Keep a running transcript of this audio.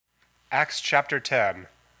Acts chapter 10.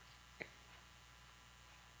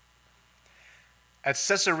 At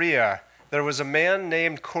Caesarea, there was a man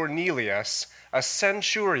named Cornelius, a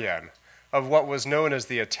centurion of what was known as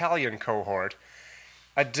the Italian cohort,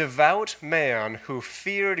 a devout man who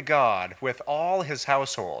feared God with all his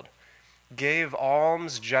household, gave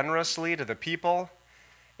alms generously to the people,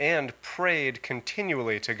 and prayed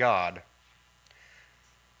continually to God.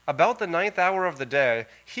 About the 9th hour of the day,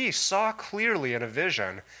 he saw clearly in a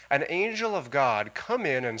vision an angel of God come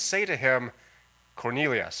in and say to him,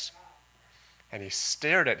 "Cornelius." And he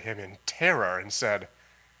stared at him in terror and said,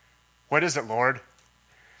 "What is it, Lord?"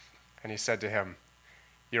 And he said to him,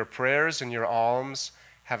 "Your prayers and your alms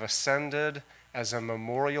have ascended as a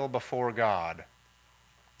memorial before God.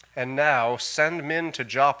 And now send men to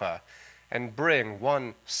Joppa and bring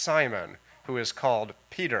one Simon, who is called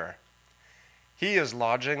Peter. He is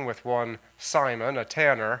lodging with one Simon, a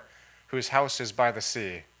tanner, whose house is by the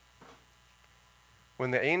sea." When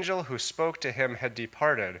the angel who spoke to him had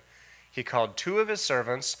departed, he called 2 of his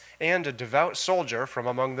servants and a devout soldier from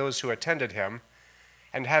among those who attended him,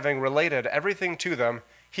 and having related everything to them,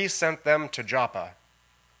 he sent them to Joppa.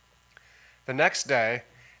 The next day,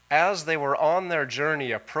 as they were on their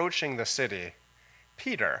journey approaching the city,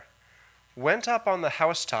 Peter went up on the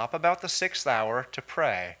housetop about the 6th hour to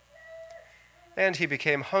pray. And he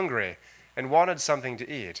became hungry and wanted something to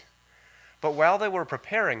eat. But while they were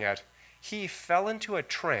preparing it, he fell into a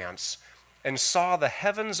trance and saw the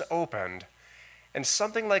heavens opened and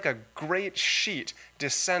something like a great sheet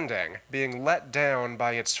descending, being let down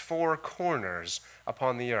by its 4 corners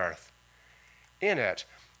upon the earth. In it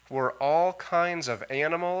were all kinds of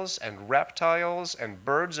animals and reptiles and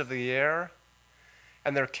birds of the air.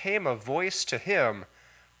 And there came a voice to him,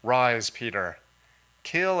 "Rise, Peter,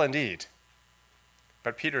 kill and eat."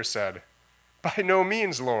 But Peter said, "By no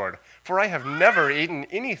means, Lord, for I have never eaten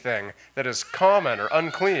anything that is common or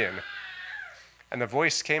unclean." And the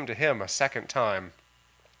voice came to him a second time,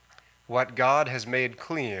 "What God has made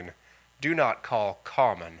clean, do not call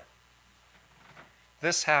common."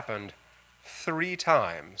 This happened 3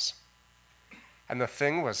 times, and the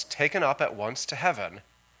thing was taken up at once to heaven.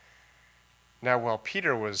 Now while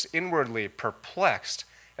Peter was inwardly perplexed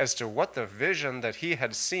as to what the vision that he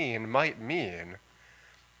had seen might mean,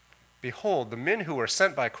 behold, the men who were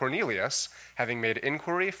sent by Cornelius, having made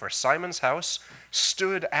inquiry for Simon's house,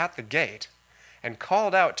 stood at the gate and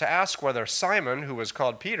called out to ask whether Simon, who was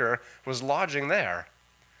called Peter, was lodging there.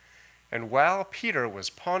 And while Peter was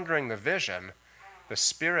pondering the vision, the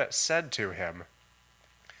Spirit said to him,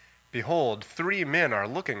 "Behold, 3 men are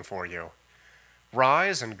looking for you.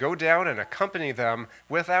 Rise and go down and accompany them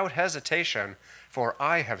without hesitation, for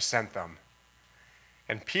I have sent them."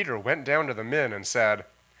 And Peter went down to the men and said,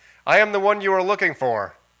 "I am the one you are looking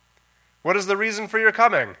for. What is the reason for your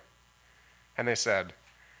coming?" And they said,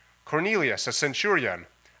 "Cornelius, a centurion,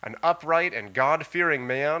 an upright and God-fearing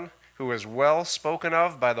man, who is well spoken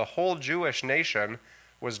of by the whole Jewish nation,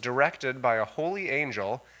 was directed by a holy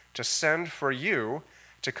angel to send for you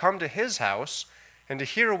to come to his house and to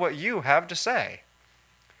hear what you have to say."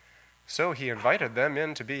 So he invited them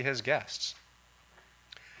in to be his guests.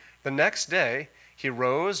 The next day he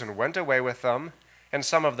rose and went away with them, and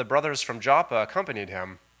some of the brothers from Joppa accompanied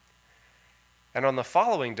him. And on the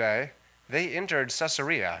following day they entered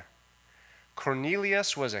Caesarea.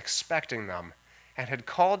 Cornelius was expecting them, and had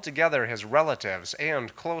called together his relatives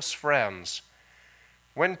and close friends.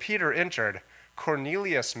 When Peter entered,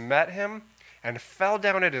 Cornelius met him and fell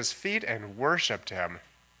down at his feet and worshipped him.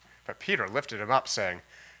 But Peter lifted him up, saying,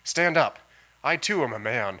 "Stand up, I too am a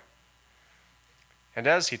man." And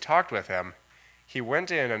as he talked with him, he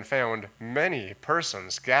went in and found many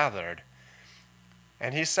persons gathered.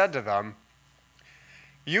 And he said to them,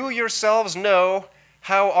 "You yourselves know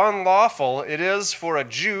how unlawful it is for a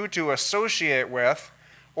Jew to associate with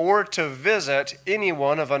or to visit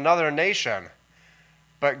anyone of another nation.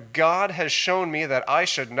 But God has shown me that I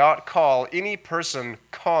should not call any person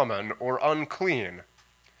common or unclean.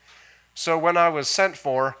 So when I was sent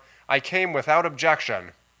for, I came without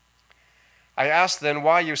objection. I asked then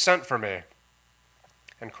why you sent for me."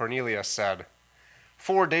 And Cornelius said,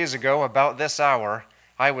 4 days ago, about this hour,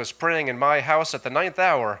 I was praying in my house at the 9th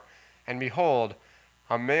hour, and behold,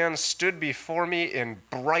 a man stood before me in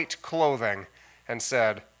bright clothing, and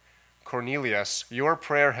said, 'Cornelius, your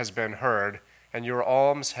prayer has been heard, and your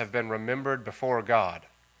alms have been remembered before God.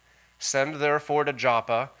 Send therefore to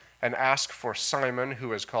Joppa, and ask for Simon,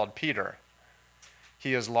 who is called Peter.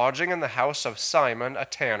 He is lodging in the house of Simon, a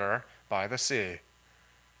tanner, by the sea.'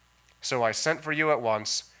 So I sent for you at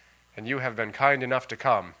once, and you have been kind enough to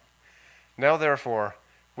come. Now therefore,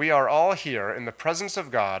 We are all here in the presence of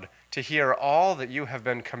God to hear all that you have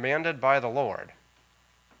been commanded by the Lord."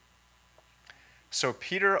 So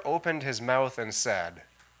Peter opened his mouth and said,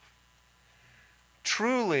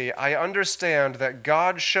 "Truly I understand that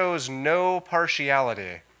God shows no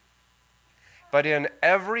partiality, but in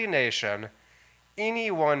every nation,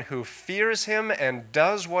 anyone who fears him and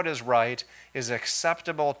does what is right is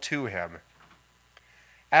acceptable to him.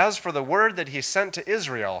 As for the word that he sent to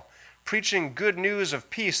Israel, preaching good news of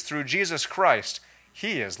peace through Jesus Christ,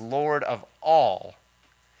 he is Lord of all.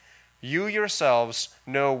 You yourselves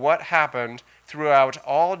know what happened throughout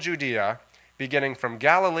all Judea, beginning from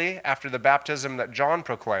Galilee after the baptism that John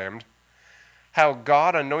proclaimed, how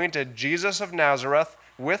God anointed Jesus of Nazareth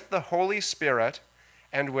with the Holy Spirit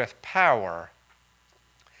and with power.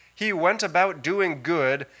 He went about doing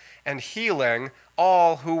good and healing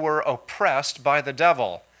all who were oppressed by the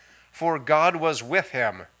devil, for God was with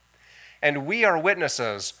him. And we are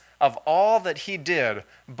witnesses of all that he did,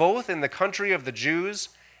 both in the country of the Jews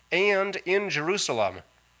and in Jerusalem.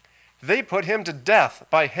 They put him to death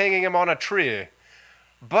by hanging him on a tree.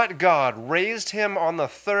 But God raised him on the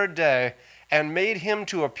third day and made him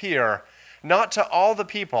to appear, not to all the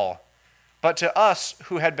people, but to us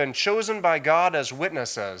who had been chosen by God as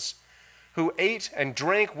witnesses, who ate and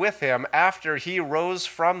drank with him after he rose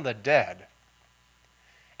from the dead.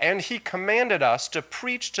 And he commanded us to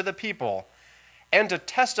preach to the people and to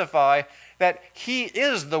testify that he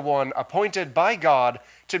is the one appointed by God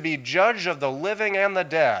to be judge of the living and the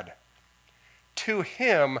dead. To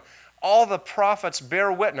him all the prophets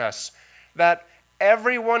bear witness that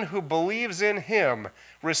everyone who believes in him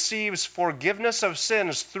receives forgiveness of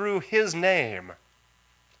sins through his name."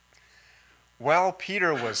 While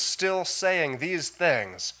Peter was still saying these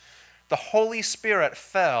things, the Holy Spirit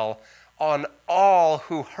fell on all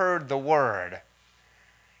who heard the word.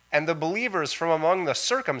 And the believers from among the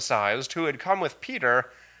circumcised who had come with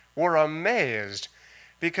Peter were amazed,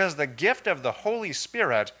 because the gift of the Holy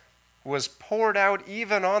Spirit was poured out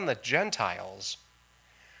even on the Gentiles.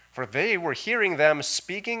 For they were hearing them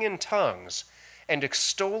speaking in tongues and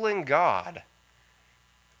extolling God.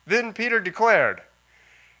 Then Peter declared,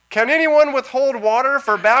 "Can anyone withhold water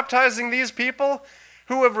for baptizing these people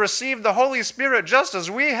who have received the Holy Spirit just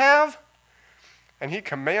as we have?" And he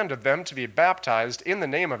commanded them to be baptized in the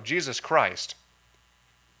name of Jesus Christ.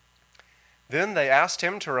 Then they asked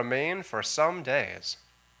him to remain for some days.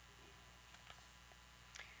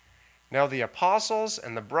 Now the apostles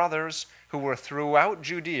and the brothers who were throughout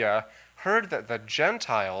Judea heard that the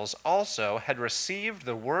Gentiles also had received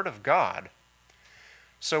the word of God.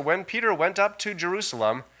 So when Peter went up to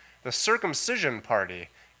Jerusalem, the circumcision party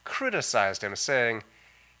criticized him, saying,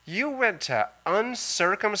 "You went to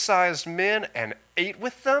uncircumcised men and ate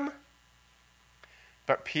with them?"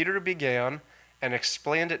 But Peter began and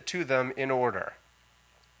explained it to them in order.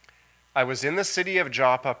 "I was in the city of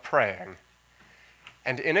Joppa praying,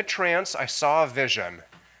 and in a trance I saw a vision,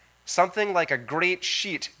 something like a great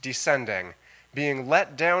sheet descending, being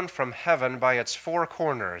let down from heaven by its four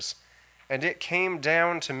corners, and it came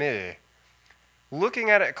down to me. Looking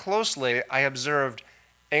at it closely, I observed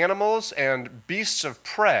animals and beasts of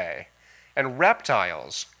prey, and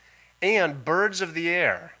reptiles, and birds of the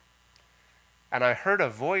air. And I heard a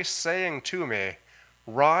voice saying to me,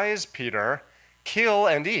 'Rise, Peter, kill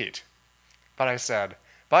and eat.' But I said,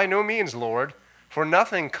 'By no means, Lord, for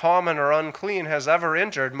nothing common or unclean has ever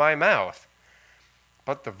entered my mouth.'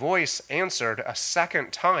 But the voice answered a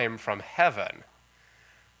second time from heaven,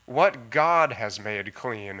 'What God has made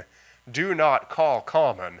clean, do not call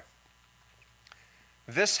common.'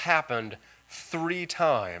 This happened 3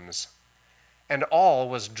 times, and all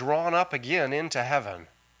was drawn up again into heaven.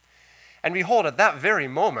 And behold, at that very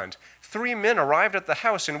moment, 3 men arrived at the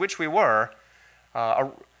house in which we were,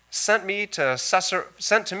 sent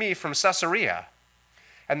to me from Caesarea.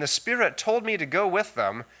 And the Spirit told me to go with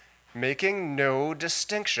them, making no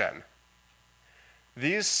distinction.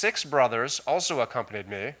 These 6 brothers also accompanied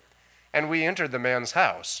me, and we entered the man's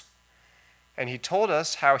house. And he told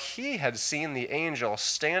us how he had seen the angel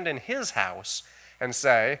stand in his house and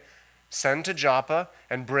say, 'Send to Joppa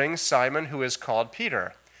and bring Simon, who is called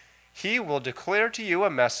Peter. He will declare to you a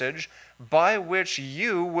message by which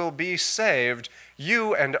you will be saved,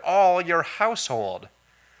 you and all your household.'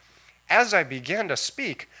 As I began to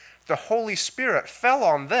speak, the Holy Spirit fell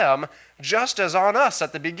on them just as on us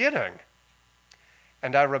at the beginning.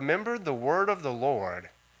 And I remembered the word of the Lord,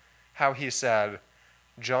 how he said,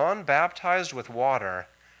 'John baptized with water,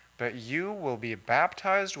 but you will be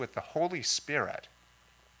baptized with the Holy Spirit.'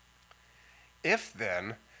 If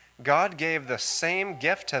then God gave the same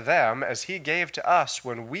gift to them as he gave to us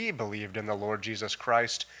when we believed in the Lord Jesus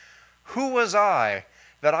Christ. Who was I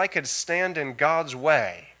that I could stand in God's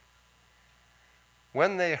way?"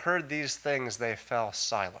 When they heard these things, they fell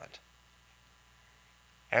silent.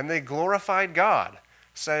 And they glorified God,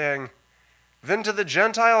 saying, "Then to the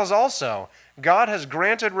Gentiles also, God has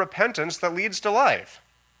granted repentance that leads to life."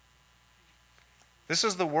 This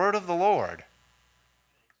is the word of the Lord.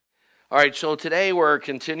 All right, so today we're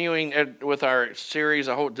continuing with our series.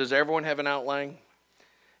 Does everyone have an outline?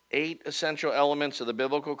 8 essential elements of the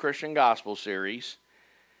Biblical Christian Gospel series.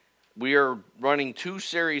 We are running 2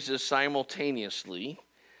 series simultaneously.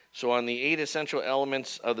 So on the 8 essential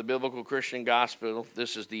elements of the Biblical Christian Gospel,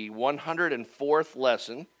 this is the 104th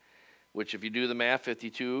lesson, which if you do the math,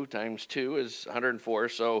 52 times 2 is 104.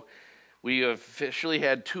 So we have officially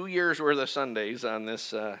had 2 years worth of Sundays on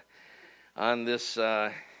this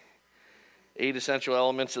 8 essential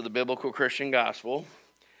elements of the Biblical Christian Gospel.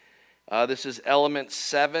 This is element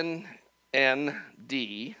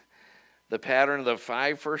 7ND, the pattern of the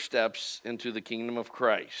 5 first steps into the kingdom of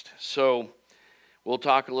Christ. So we'll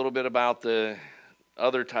talk a little bit about the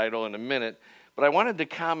other title in a minute, but I wanted to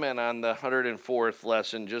comment on the 104th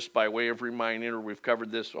lesson just by way of reminder. We've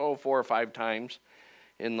covered this 4 or 5 times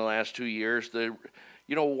in the last 2 years.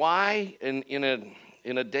 Why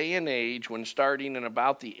in a day and age when starting in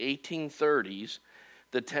about the 1830s,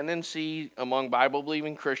 the tendency among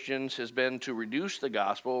Bible-believing Christians has been to reduce the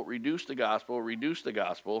gospel,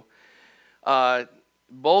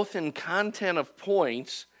 both in content of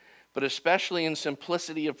points, but especially in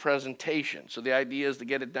simplicity of presentation. So the idea is to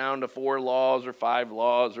get it down to 4 laws or 5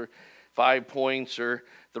 laws or 5 points or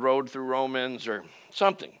the road through Romans or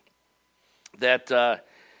something that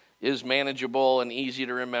is manageable and easy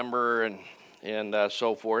to remember and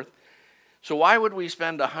so forth. So why would we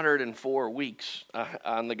spend 104 weeks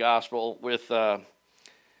on the gospel with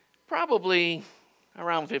probably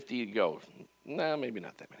around 50 to go? No, maybe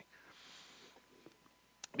not that many.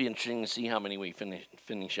 Be interesting to see how many we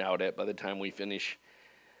finish out at by the time we finish.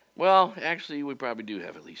 Well, actually, we probably do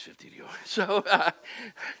have at least 50 to go.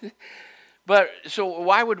 So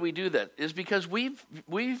why would we do that? Is because we've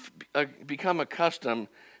become accustomed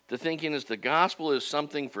to thinking as the gospel is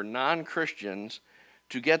something for non-Christians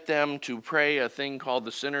to get them to pray a thing called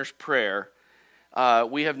the sinner's prayer.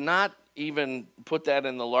 We have not even put that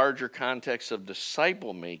in the larger context of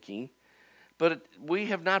disciple making, but we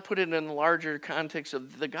have not put it in the larger context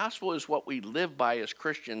of the gospel is what we live by as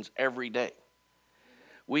Christians every day.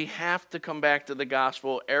 We have to come back to the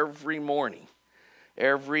gospel every morning,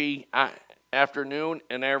 every afternoon,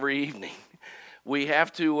 and every evening. We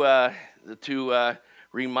have to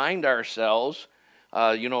remind ourselves,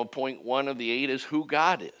 point 1 of the 8 is who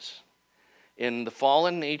God is. In the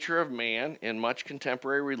fallen nature of man, and much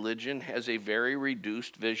contemporary religion has a very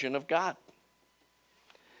reduced vision of God.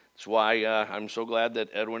 That's why I'm so glad that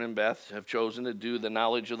Edwin and Beth have chosen to do the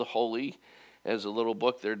Knowledge of the Holy as a little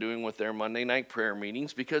book they're doing with their Monday night prayer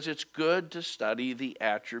meetings, because it's good to study the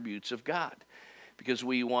attributes of God. Because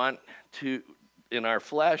we want to, in our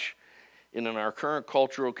flesh, and in our current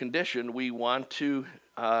cultural condition, we want to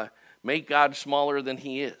make God smaller than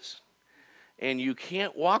he is. And you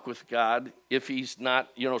can't walk with God if he's not,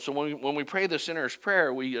 so when we pray the sinner's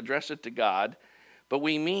prayer, we address it to God, but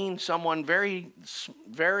we mean someone very,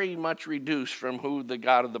 very much reduced from who the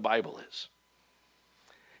God of the Bible is.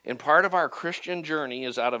 And part of our Christian journey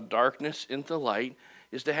is out of darkness into light,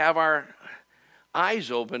 is to have our eyes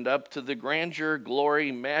opened up to the grandeur,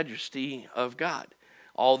 glory, majesty of God.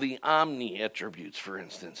 All the omni attributes, for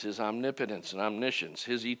instance, his omnipotence and omniscience,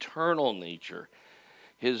 his eternal nature,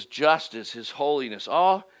 his justice, his holiness,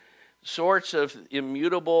 all sorts of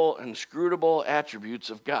immutable and inscrutable attributes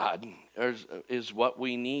of God is what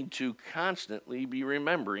we need to constantly be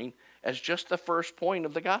remembering as just the first point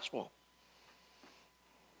of the gospel.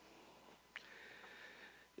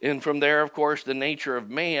 And from there, of course, the nature of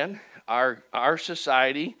man, our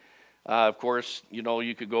society. Of course,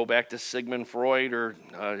 you could go back to Sigmund Freud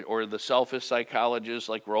or the selfish psychologists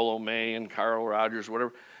like Rollo May and Carl Rogers,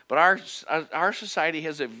 whatever. But our society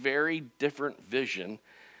has a very different vision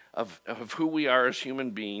of who we are as human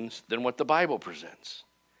beings than what the Bible presents.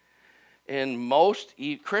 And most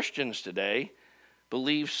Christians today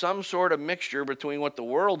believe some sort of mixture between what the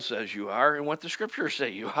world says you are and what the scriptures say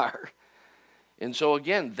you are. And so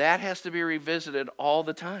again, that has to be revisited all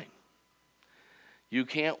the time. You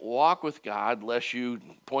can't walk with God unless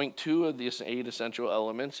point 2 of these 8 essential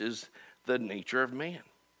elements is the nature of man.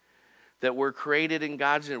 That we're created in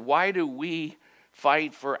God's image. Why do we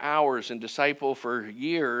fight for hours and disciple for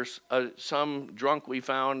years some drunk we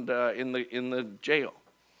found in the jail?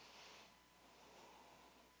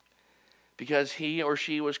 Because he or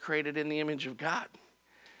she was created in the image of God.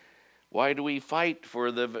 Why do we fight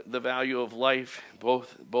for the value of life,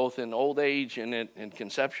 both in old age and in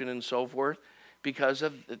conception and so forth? Because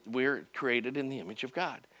we're created in the image of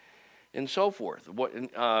God, and so forth.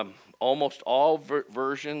 Almost all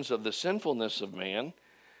versions of the sinfulness of man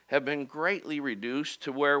have been greatly reduced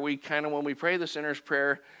to where we kind of, when we pray the sinner's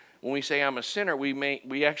prayer, when we say I'm a sinner,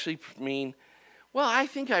 we actually mean, well, I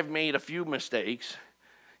think I've made a few mistakes.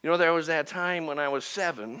 There was that time when I was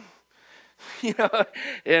 7,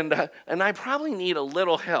 and I probably need a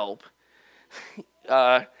little help.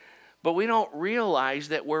 But we don't realize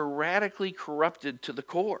that we're radically corrupted to the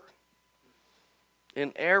core.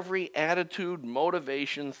 In every attitude,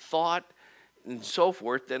 motivation, thought, and so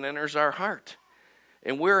forth that enters our heart.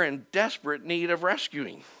 And we're in desperate need of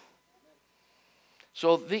rescuing.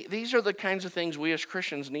 So these are the kinds of things we as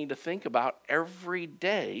Christians need to think about every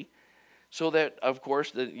day, so that, of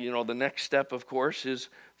course, the next step, of course, is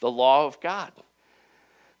the law of God.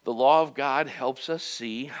 The law of God helps us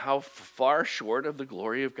see how far short of the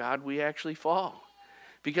glory of God we actually fall.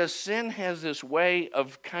 Because sin has this way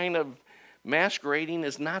of kind of masquerading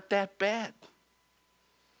as not that bad.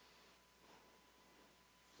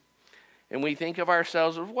 And we think of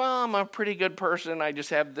ourselves as, well, I'm a pretty good person. I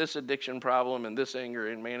just have this addiction problem and this anger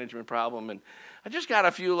and management problem, and I just got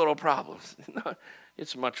a few little problems. No,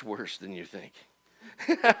 it's much worse than you think.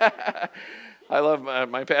 I love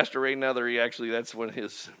my pastor Ray Nether. That's one of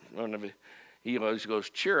his. He always goes,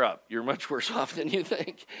 "Cheer up, you're much worse off than you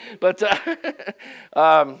think." But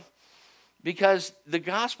because the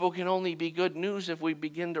gospel can only be good news if we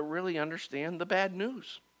begin to really understand the bad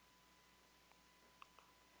news.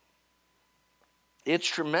 It's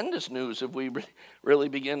tremendous news if we really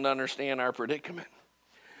begin to understand our predicament.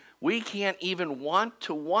 We can't even want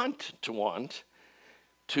to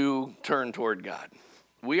turn toward God.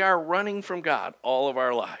 We are running from God all of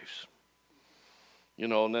our lives.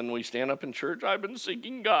 And then we stand up in church, I've been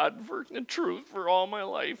seeking God for the truth for all my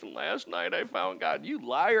life, and last night I found God. You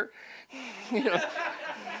liar.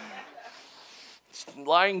 It's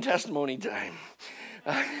lying testimony time.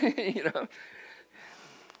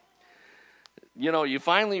 You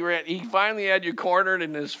finally had you cornered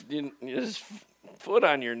and his foot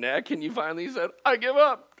on your neck, and you finally said, I give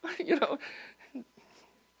up.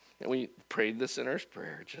 And we prayed the sinner's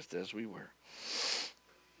prayer just as we were.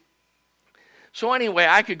 So anyway,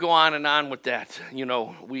 I could go on and on with that.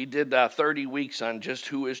 We did 30 weeks on just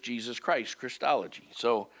who is Jesus Christ, Christology.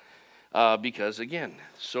 So, because again,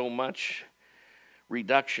 so much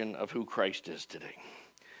reduction of who Christ is today.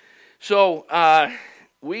 So,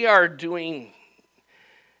 we are doing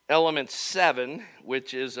element 7,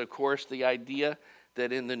 which is, of course, the idea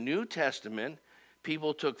that in the New Testament,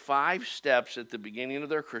 people took 5 steps at the beginning of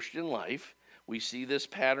their Christian life. We see this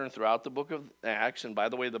pattern throughout the book of Acts. And by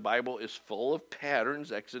the way, the Bible is full of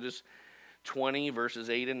patterns. Exodus 20, verses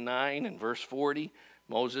 8 and 9, and verse 40.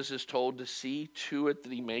 Moses is told to see to it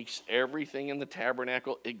that he makes everything in the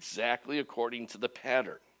tabernacle exactly according to the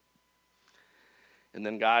pattern. And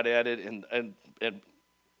then God added, and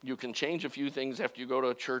you can change a few things after you go to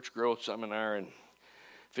a church growth seminar and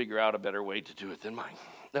figure out a better way to do it than mine.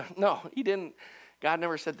 No, he didn't. God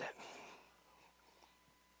never said that.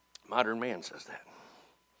 Modern man says that.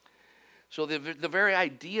 So the very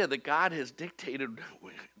idea that God has dictated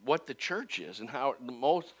what the church is and how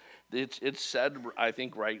it's said, I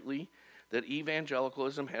think rightly, that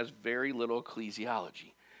evangelicalism has very little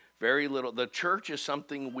ecclesiology. Very little. The church is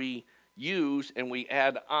something we use and we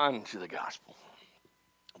add on to the gospel.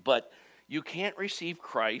 But you can't receive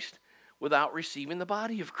Christ without receiving the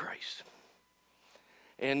body of Christ.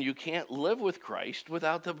 And you can't live with Christ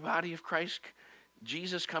without the body of Christ,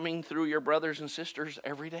 Jesus coming through your brothers and sisters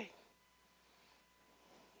every day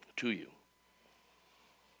to you.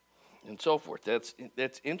 And so forth. That's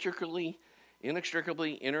inextricably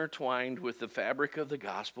intertwined with the fabric of the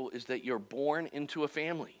gospel, is that you're born into a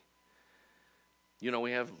family.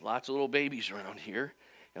 We have lots of little babies around here,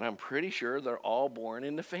 and I'm pretty sure they're all born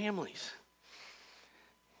into families.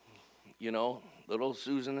 Little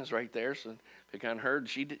Susan is right there, so pick on her.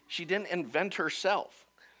 She didn't invent herself.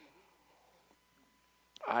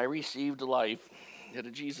 I received life at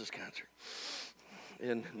a Jesus concert.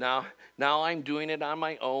 And now I'm doing it on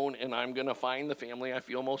my own, and I'm going to find the family I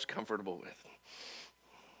feel most comfortable with.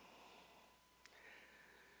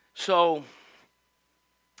 So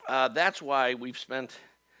that's why we've spent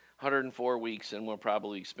 104 weeks, and we'll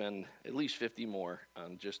probably spend at least 50 more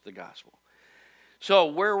on just the gospel. So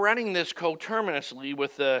we're running this coterminously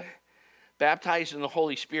with the Baptized in the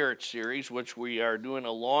Holy Spirit series, which we are doing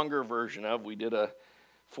a longer version of. We did a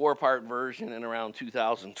 4-part version in around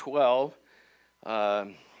 2012.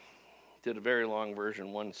 Did a very long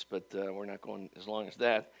version once, but we're not going as long as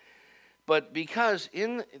that. But because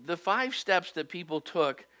in the 5 steps that people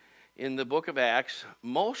took in the book of Acts,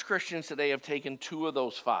 most Christians today have taken 2 of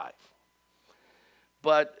those 5.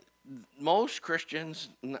 But most Christians,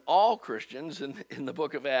 all Christians in the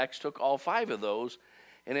book of Acts took all 5 of those.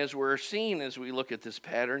 And as we're seeing as we look at this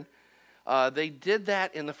pattern, they did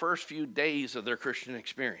that in the first few days of their Christian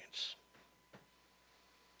experience.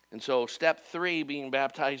 And so step 3, being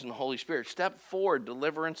baptized in the Holy Spirit. Step 4,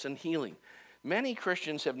 deliverance and healing. Many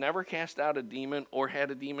Christians have never cast out a demon or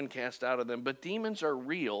had a demon cast out of them, but demons are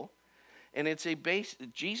real, and it's a base.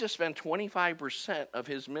 Jesus spent 25% of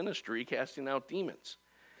his ministry casting out demons.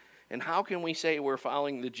 And how can we say we're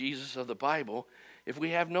following the Jesus of the Bible if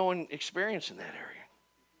we have no experience in that area?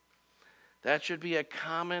 That should be a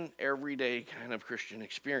common, everyday kind of Christian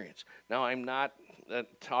experience. Now, I'm not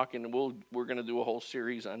talking, we're going to do a whole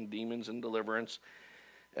series on demons and deliverance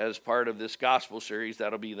as part of this gospel series.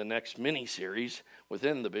 That'll be the next mini-series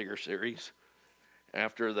within the bigger series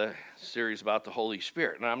after the series about the Holy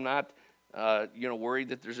Spirit. And I'm not, worried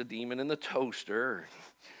that there's a demon in the toaster,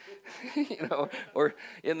 or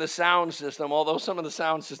in the sound system, although some of the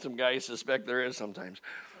sound system guys suspect there is sometimes.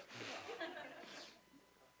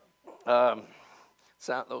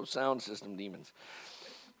 Those sound system demons.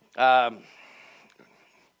 Some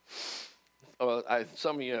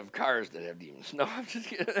of you have cars that have demons. No, I'm just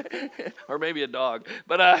kidding. Or maybe a dog.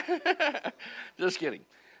 But just kidding.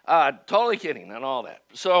 Totally kidding on all that.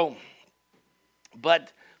 So,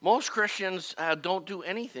 but most Christians don't do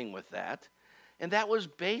anything with that. And that was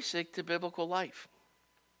basic to biblical life.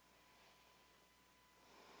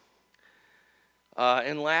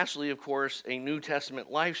 And lastly, of course, a New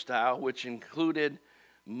Testament lifestyle, which included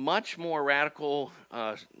much more radical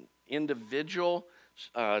individual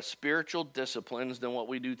spiritual disciplines than what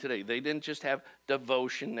we do today. They didn't just have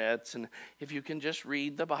devotionettes, and if you can just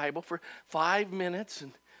read the Bible for 5 minutes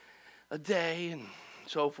and a day and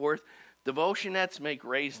so forth. Devotionettes make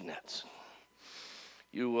raisinets.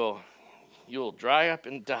 You'll dry up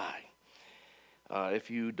and die if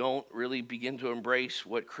you don't really begin to embrace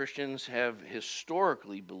what Christians have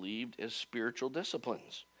historically believed as spiritual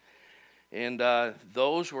disciplines. And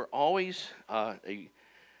those were always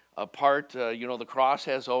a part, the cross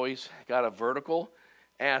has always got a vertical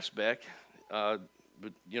aspect,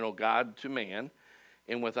 God to man.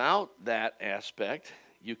 And without that aspect,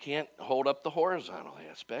 you can't hold up the horizontal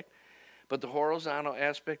aspect. But the horizontal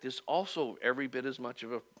aspect is also every bit as much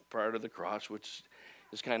of a part of the cross, which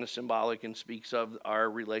is kind of symbolic and speaks of our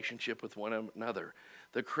relationship with one another.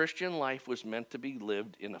 The Christian life was meant to be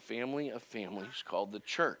lived in a family of families called the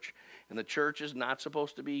church. And the church is not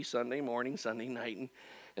supposed to be Sunday morning, Sunday night,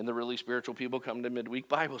 and the really spiritual people come to midweek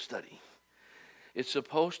Bible study. It's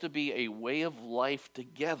supposed to be a way of life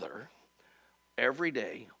together every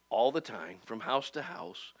day, all the time, from house to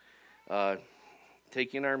house,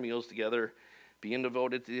 taking our meals together, being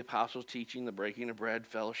devoted to the apostles' teaching, the breaking of bread,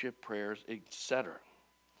 fellowship, prayers, etc.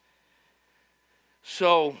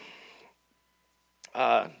 So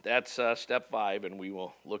that's step 5, and we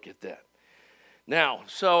will look at that. Now,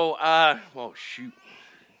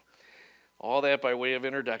 all that by way of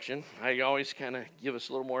introduction. I always kind of give us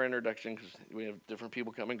a little more introduction because we have different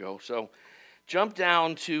people come and go. So jump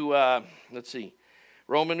down to,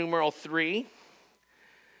 Roman numeral 3.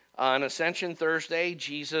 On Ascension Thursday,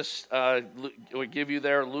 Jesus will give you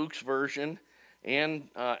there Luke's version and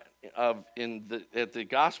at the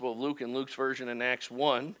Gospel of Luke and Luke's version in Acts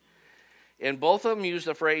 1. And both of them use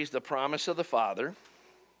the phrase, the promise of the Father.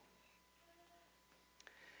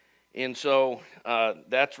 And so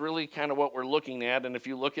that's really kind of what we're looking at. And if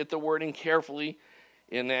you look at the wording carefully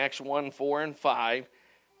in Acts 1, 4, and 5,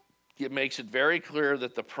 it makes it very clear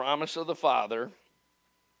that the promise of the Father,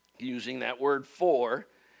 using that word for,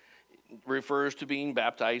 refers to being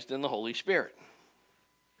baptized in the Holy Spirit.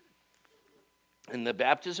 And the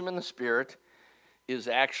baptism in the Spirit is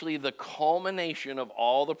actually the culmination of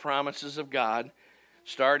all the promises of God,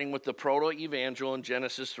 starting with the proto-evangel in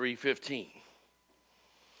Genesis 3:15.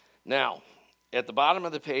 Now, at the bottom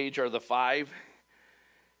of the page are the 5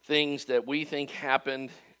 things that we think happened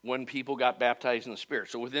when people got baptized in the Spirit.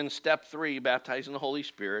 So within step 3, baptized in the Holy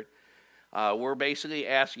Spirit, we're basically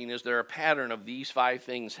asking, is there a pattern of these 5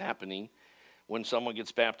 things happening when someone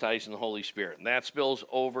gets baptized in the Holy Spirit? And that spills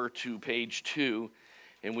over to page 2,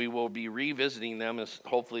 and we will be revisiting them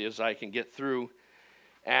hopefully as I can get through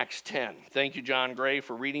Acts 10. Thank you, John Gray,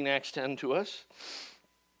 for reading Acts 10 to us.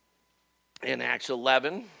 And Acts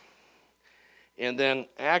 11. And then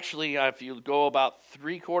actually, if you go about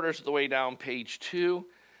 3/4 of the way down page 2,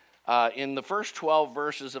 in the first 12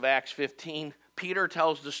 verses of Acts 15, Peter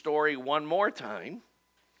tells the story one more time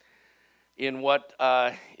in what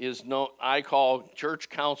is known, I call Church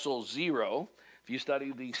Council Zero. If you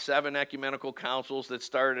study the 7 ecumenical councils that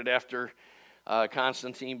started after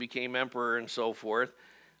Constantine became emperor and so forth,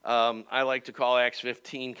 I like to call Acts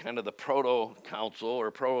 15 kind of the proto-council or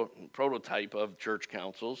prototype of church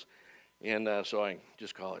councils. And so I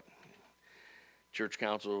just call it Church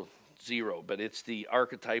Council Zero. But it's the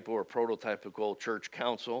archetypal or prototypical church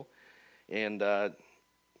council. And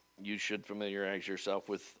you should familiarize yourself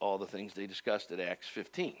with all the things they discussed at Acts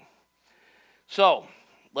 15. So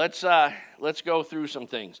let's go through some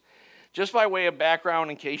things. Just by way of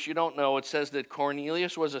background, in case you don't know, it says that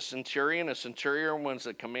Cornelius was a centurion. A centurion was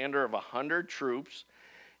the commander of 100 troops.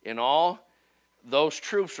 And all those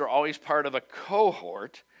troops were always part of a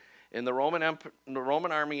cohort. And the Roman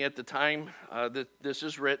army at the time that this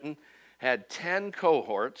is written had 10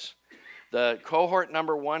 cohorts. The cohort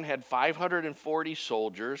number 1 had 540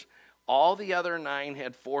 soldiers. All the other 9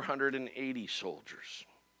 had 480 soldiers.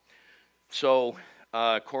 So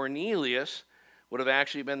Cornelius would have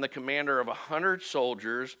actually been the commander of 100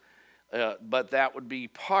 soldiers, but that would be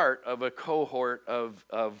part of a cohort of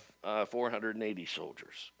 480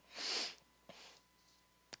 soldiers.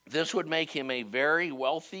 This would make him a very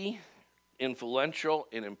wealthy, influential,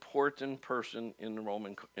 and important person in the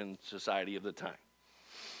Roman society of the time.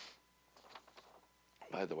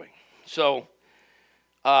 By the way. So,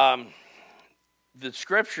 the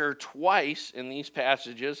scripture twice in these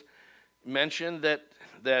passages mentioned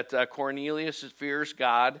that Cornelius fears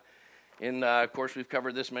God. And, of course, we've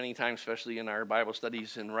covered this many times, especially in our Bible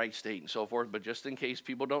studies in Wright State and so forth. But just in case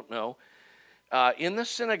people don't know, in the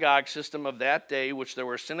synagogue system of that day, which there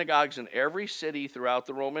were synagogues in every city throughout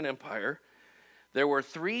the Roman Empire, there were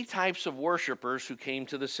 3 types of worshipers who came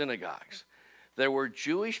to the synagogues. There were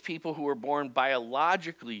Jewish people who were born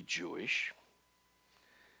biologically Jewish,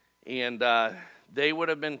 and they would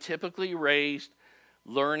have been typically raised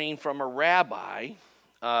learning from a rabbi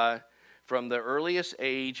from the earliest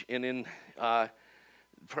age, and in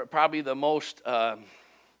probably the most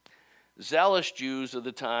zealous Jews of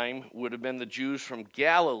the time would have been the Jews from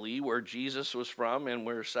Galilee, where Jesus was from, and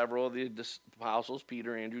where several of the apostles,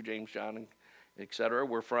 Peter, Andrew, James, John, etc.,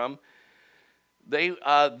 were from.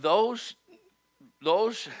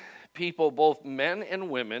 Those people, both men and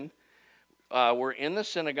women, were in the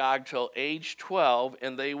synagogue till age 12,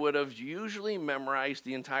 and they would have usually memorized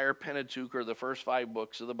the entire Pentateuch, or the first 5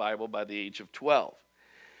 books of the Bible, by the age of 12.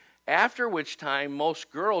 After which time,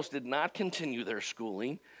 most girls did not continue their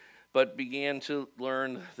schooling, but began to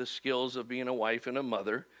learn the skills of being a wife and a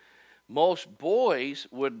mother. Most boys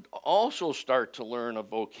would also start to learn a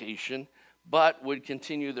vocation, but would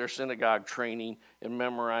continue their synagogue training and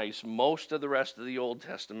memorize most of the rest of the Old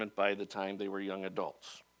Testament by the time they were young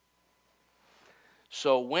adults.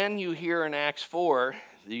 So when you hear in Acts 4,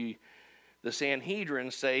 the Sanhedrin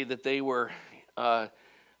say that they were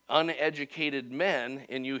uneducated men,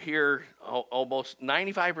 and you hear almost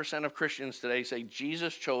 95% of Christians today say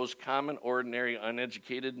Jesus chose common, ordinary,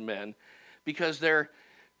 uneducated men because they're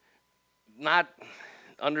not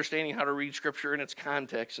understanding how to read Scripture in its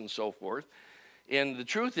context and so forth. And the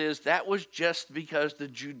truth is that was just because the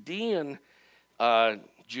Judean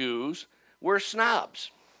Jews were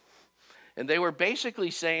snobs. And they were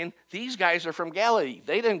basically saying, these guys are from Galilee.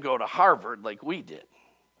 They didn't go to Harvard like we did.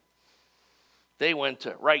 They went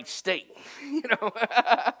to Wright State,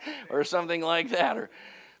 or something like that, or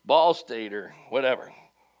Ball State, or whatever.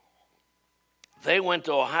 They went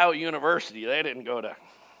to Ohio University. They didn't go to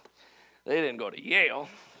Yale,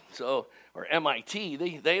 or MIT.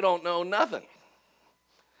 They don't know nothing.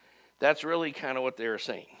 That's really kind of what they were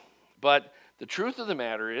saying. But the truth of the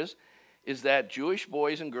matter is that Jewish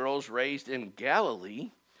boys and girls raised in Galilee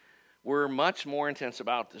were much more intense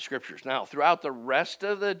about the Scriptures. Now, throughout the rest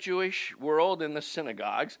of the Jewish world in the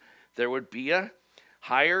synagogues, there would be a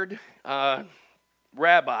hired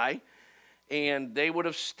rabbi, and they would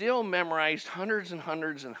have still memorized hundreds and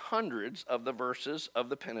hundreds and hundreds of the verses of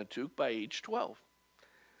the Pentateuch by age 12.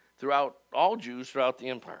 Throughout all Jews throughout the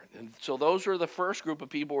empire. And so those were the first group of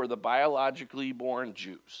people, were the biologically born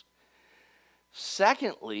Jews.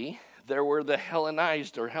 Secondly, there were the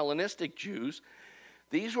Hellenized or Hellenistic Jews.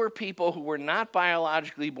 These were people who were not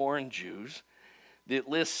biologically born Jews. It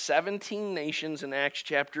lists 17 nations in Acts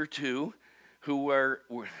chapter 2 who were,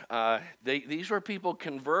 these were people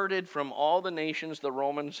converted from all the nations the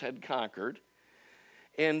Romans had conquered.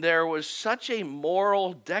 And there was such a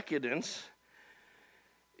moral decadence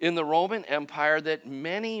in the Roman Empire that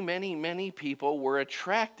many, many, many people were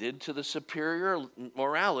attracted to the superior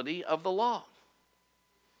morality of the law.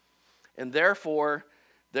 And therefore,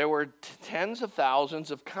 there were tens of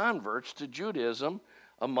thousands of converts to Judaism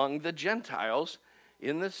among the Gentiles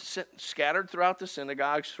scattered throughout the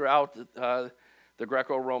synagogues throughout the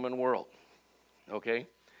Greco-Roman world. Okay?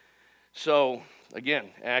 So, again,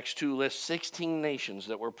 Acts 2 lists 16 nations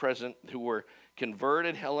that were present who were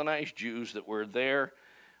converted Hellenized Jews that were there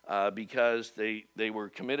because they were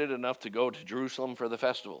committed enough to go to Jerusalem for the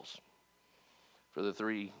festivals, for the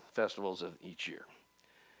 3 festivals of each year.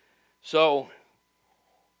 So,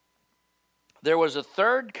 there was a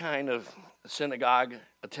third kind of synagogue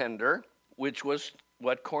attender, which was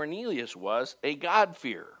what Cornelius was, a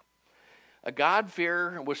God-fearer. A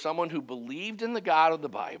God-fearer was someone who believed in the God of the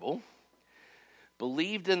Bible,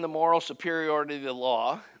 believed in the moral superiority of the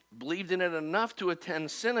law, believed in it enough to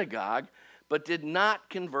attend synagogue, but did not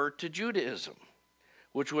convert to Judaism,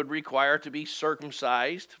 which would require to be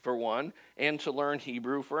circumcised, for one, and to learn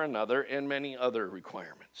Hebrew for another, and many other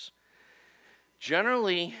requirements.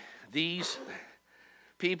 Generally, these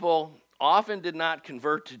people often did not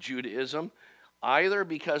convert to Judaism, either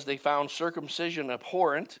because they found circumcision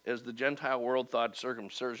abhorrent, as the Gentile world thought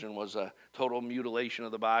circumcision was a total mutilation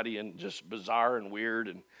of the body and just bizarre and weird,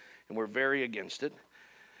 and were very against it.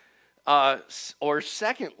 Or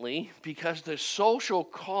secondly, because the social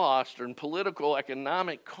cost and political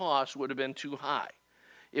economic cost would have been too high.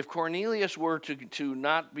 If Cornelius were to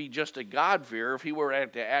not be just a God-fearer, if he were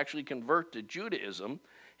to actually convert to Judaism,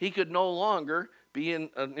 he could no longer be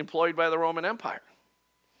employed by the Roman Empire.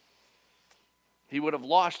 He would have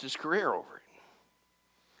lost his career over it.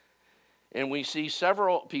 And we see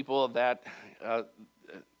several people of that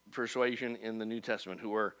persuasion in the New Testament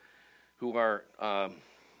who are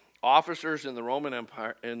officers in the Roman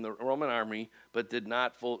Empire, in the Roman army, but did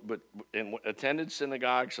not attended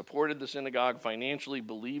synagogue, supported the synagogue financially,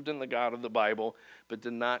 believed in the God of the Bible, but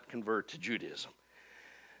did not convert to Judaism.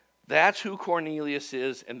 That's who Cornelius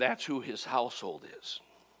is, and that's who his household is.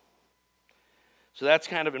 So that's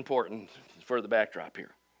kind of important for the backdrop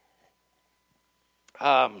here.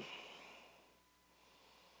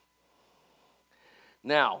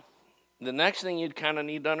 Now, the next thing you'd kind of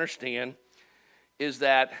need to understand is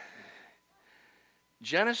that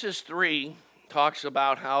Genesis 3 talks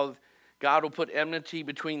about how God will put enmity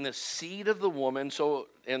between the seed of the woman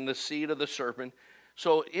and the seed of the serpent.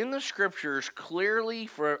 So in the scriptures, clearly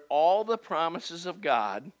for all the promises of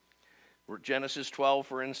God, Genesis 12,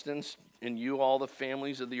 for instance, in you all the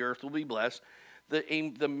families of the earth will be blessed,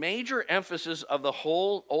 the major emphasis of the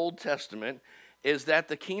whole Old Testament is that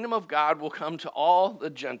the kingdom of God will come to all the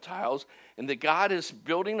Gentiles, and that God is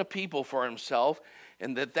building a people for himself,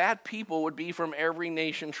 and that people would be from every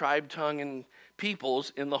nation, tribe, tongue, and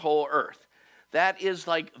peoples in the whole earth. That is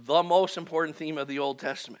like the most important theme of the Old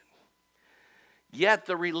Testament. Yet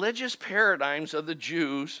the religious paradigms of the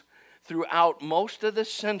Jews throughout most of the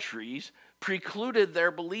centuries precluded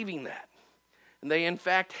their believing that. And they in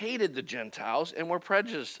fact hated the Gentiles and were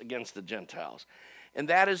prejudiced against the Gentiles. And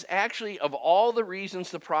that is actually, of all the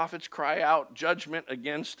reasons the prophets cry out judgment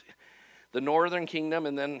against the northern kingdom,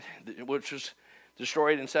 and then which was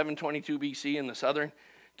destroyed in 722 BC, and the southern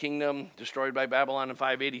kingdom destroyed by Babylon in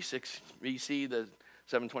 586 BC. The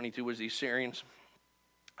 722 was the Assyrians.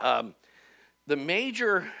 The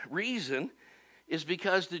major reason is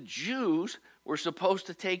because the Jews were supposed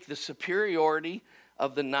to take the superiority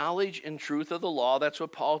of the knowledge and truth of the law. That's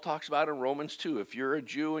what Paul talks about in Romans 2. If you're a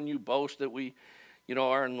Jew and you boast that we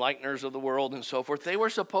are enlighteners of the world and so forth, they were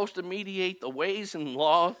supposed to mediate the ways and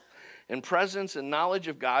law and presence and knowledge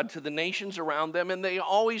of God to the nations around them, and they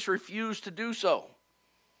always refused to do so.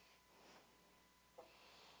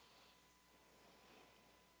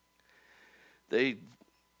 They,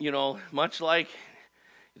 much like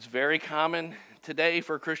it's very common today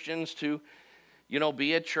for Christians to,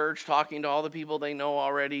 be at church talking to all the people they know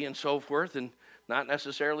already and so forth, and not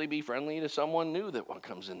necessarily be friendly to someone new that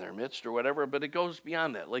comes in their midst or whatever, but it goes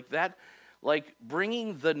beyond that. Like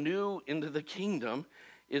bringing the new into the kingdom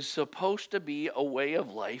is supposed to be a way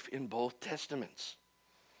of life in both testaments.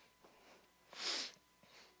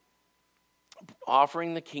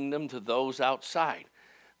 Offering the kingdom to those outside.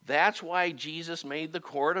 That's why Jesus made the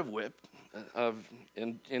cord of whip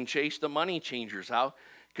and chased the money changers out,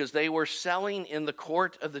 because they were selling in the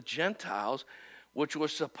court of the Gentiles, which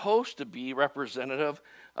was supposed to be representative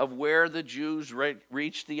of where the Jews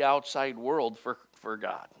reached the outside world for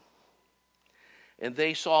God. And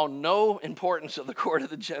they saw no importance of the court of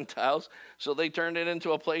the Gentiles, so they turned it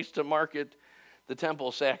into a place to market the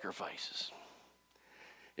temple sacrifices.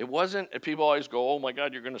 It wasn't, people always go, oh my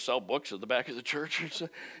God, you're going to sell books at the back of the church.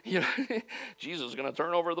 Jesus is going to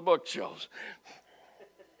turn over the bookshelves.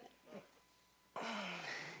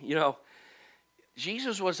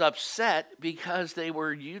 Jesus was upset because they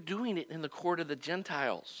were doing it in the court of the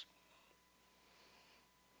Gentiles.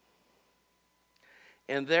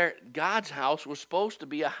 And God's house was supposed to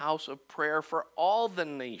be a house of prayer for all the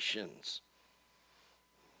nations.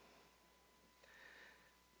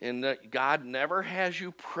 And that God never has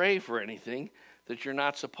you pray for anything that you're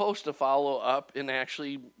not supposed to follow up and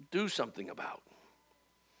actually do something about.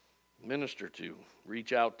 Minister to,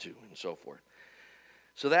 reach out to, and so forth.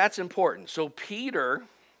 So that's important. So Peter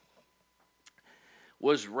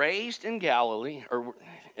was raised in Galilee,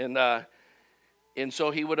 and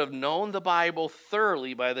so he would have known the Bible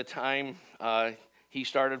thoroughly by the time he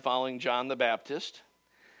started following John the Baptist.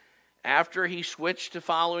 After he switched to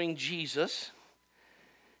following Jesus,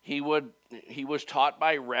 he was taught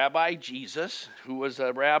by Rabbi Jesus, who was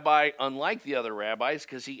a rabbi unlike the other rabbis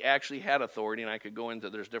because he actually had authority, and I could go into,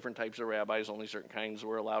 there's different types of rabbis, only certain kinds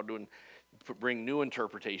were allowed to bring new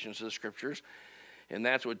interpretations to the scriptures, and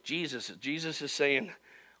that's what Jesus is. Jesus is saying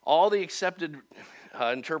all the accepted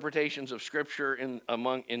interpretations of scripture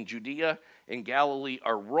in Judea and Galilee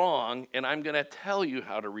are wrong, and I'm going to tell you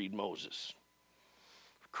how to read Moses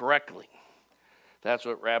correctly. That's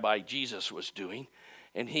what Rabbi Jesus was doing.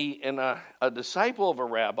 And a disciple of a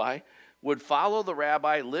rabbi would follow the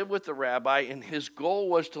rabbi, live with the rabbi, and his goal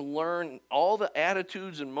was to learn all the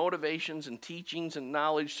attitudes and motivations and teachings and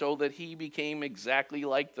knowledge so that he became exactly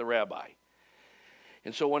like the rabbi.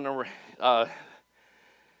 And so when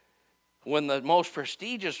the most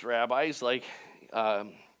prestigious rabbis, like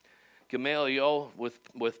Gamaliel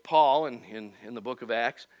with Paul in the book of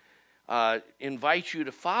Acts, invite you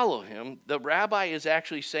to follow him, the rabbi is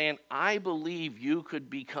actually saying, I believe you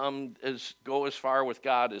could go as far with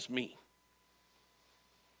God as me.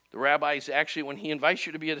 The rabbi is actually, when he invites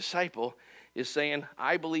you to be a disciple, is saying,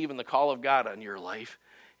 I believe in the call of God on your life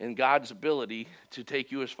and God's ability to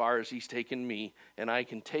take you as far as he's taken me, and I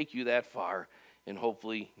can take you that far and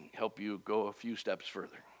hopefully help you go a few steps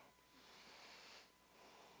further.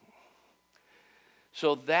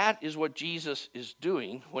 So that is what Jesus is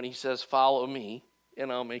doing when he says, follow me,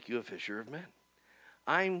 and I'll make you a fisher of men.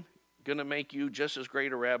 I'm going to make you just as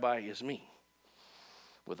great a rabbi as me,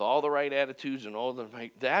 with all the right attitudes and all the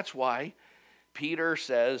right. That's why Peter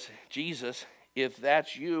says, Jesus, if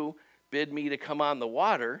that's you, bid me to come on the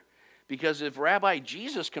water, because if Rabbi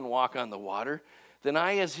Jesus can walk on the water, then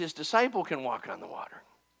I, as his disciple, can walk on the water.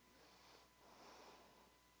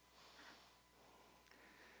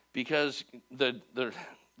 Because the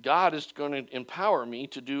God is going to empower me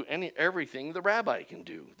to do everything the rabbi can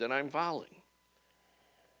do that I'm following.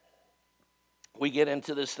 We get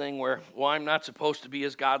into this thing where, well, I'm not supposed to be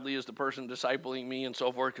as godly as the person discipling me and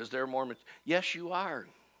so forth because they're more. Yes, you are.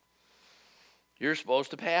 You're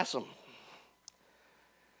supposed to pass them.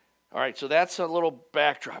 All right, so that's a little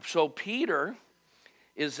backdrop. So Peter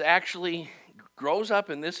grows up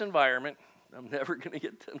in this environment. I'm never going to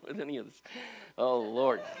get done with any of this. Oh,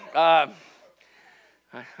 Lord. I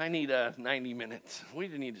need 90 minutes. We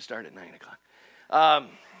need to start at 9 o'clock.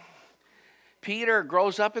 Peter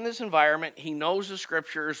grows up in this environment. He knows the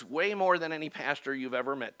scriptures way more than any pastor you've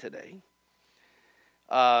ever met today.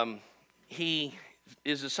 He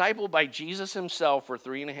is discipled by Jesus himself for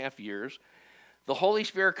 3.5 years. The Holy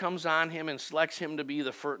Spirit comes on him and selects him to be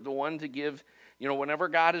the one to give. Whenever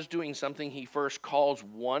God is doing something, he first calls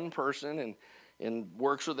one person and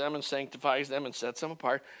works with them and sanctifies them and sets them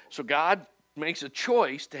apart. So God makes a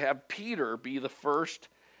choice to have Peter be the first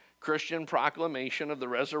Christian proclamation of the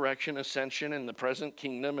resurrection, ascension, and the present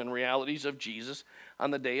kingdom and realities of Jesus on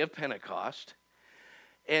the day of Pentecost.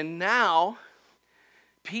 And now,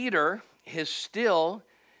 Peter is still,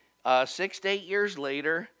 6 to 8 years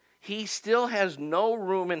later, he still has no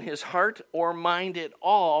room in his heart or mind at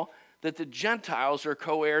all that the Gentiles are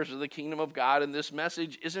co-heirs of the kingdom of God. And this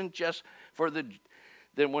message isn't just for that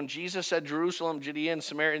when Jesus said Jerusalem, Judea, and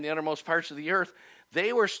Samaria, and the uttermost parts of the earth,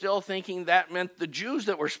 they were still thinking that meant the Jews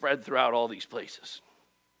that were spread throughout all these places.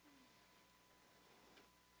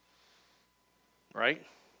 Right?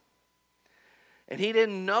 And he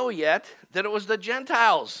didn't know yet that it was the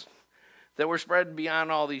Gentiles that were spread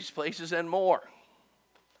beyond all these places and more,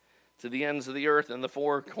 to the ends of the earth and the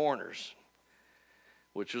four corners,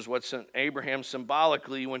 which is what Abraham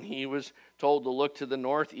symbolically, when he was told to look to the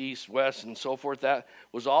north, east, west, and so forth, that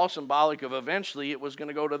was all symbolic of eventually it was going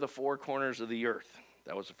to go to the four corners of the earth.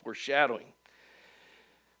 That was a foreshadowing.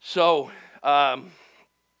 So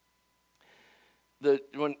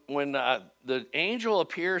when the angel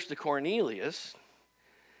appears to Cornelius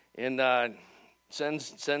and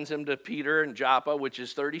sends him to Peter in Joppa, which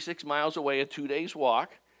is 36 miles away, a 2 days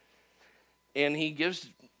walk, and he gives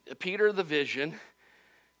Peter the vision,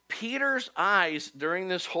 Peter's eyes during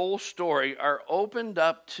this whole story are opened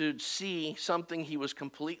up to see something he was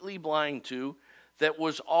completely blind to that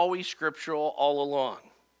was always scriptural all along.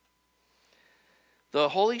 The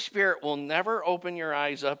Holy Spirit will never open your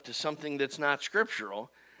eyes up to something that's not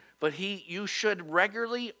scriptural, but you should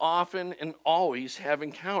regularly, often, and always have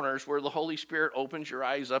encounters where the Holy Spirit opens your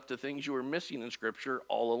eyes up to things you were missing in Scripture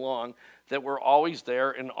all along that were always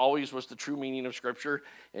there and always was the true meaning of Scripture,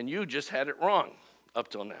 and you just had it wrong up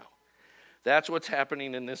till now. That's what's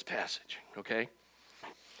happening in this passage, okay?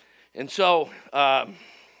 And so,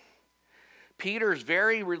 Peter's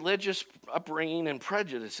very religious upbringing and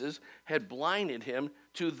prejudices had blinded him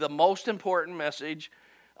to the most important message,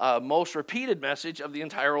 most repeated message of the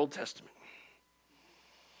entire Old Testament.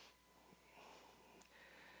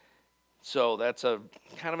 So that's a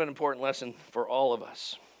kind of an important lesson for all of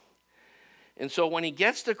us. And so when he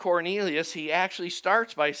gets to Cornelius, he actually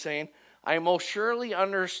starts by saying, I most surely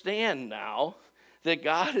understand now that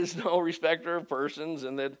God is no respecter of persons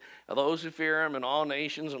and that those who fear him in all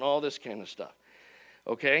nations and all this kind of stuff.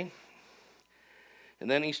 Okay?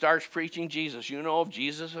 And then he starts preaching Jesus. You know of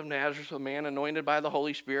Jesus of Nazareth, a man anointed by the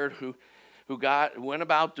Holy Spirit who went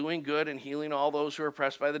about doing good and healing all those who are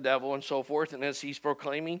oppressed by the devil and so forth. And as he's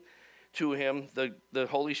proclaiming to him, the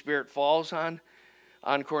Holy Spirit falls on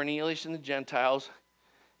Cornelius and the Gentiles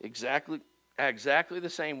exactly the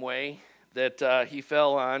same way that he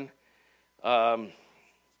fell on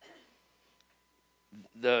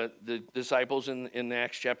the disciples in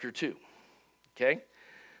Acts chapter 2. Okay?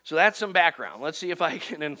 So that's some background. Let's see if I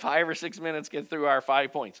can, in 5 or 6 minutes, get through our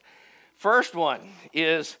 5 points. First one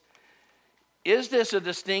is this a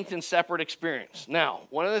distinct and separate experience? Now,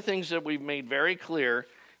 one of the things that we've made very clear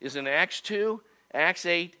is in Acts 2, Acts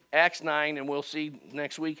 8, Acts 9, and we'll see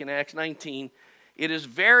next week in Acts 19, it is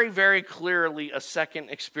very, very clearly a second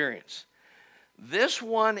experience. This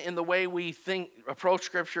one, in the way we approach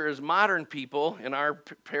Scripture as modern people, in our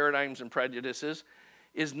paradigms and prejudices,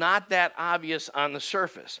 is not that obvious on the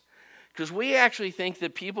surface. Because we actually think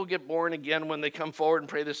that people get born again when they come forward and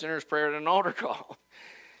pray the sinner's prayer at an altar call.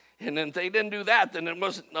 And then if they didn't do that, then it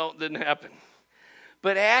didn't happen.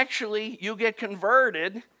 But actually, you get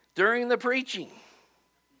converted during the preaching.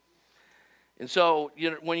 And so,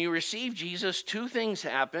 when you receive Jesus, 2 things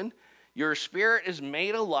happen. Your spirit is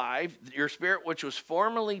made alive. Your spirit, which was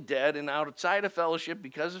formerly dead and outside of fellowship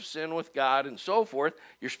because of sin with God and so forth,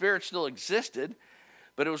 your spirit still existed,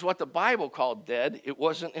 but it was what the Bible called dead. It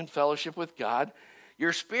wasn't in fellowship with God.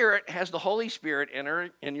 Your spirit has the Holy Spirit enter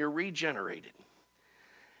it, and you're regenerated.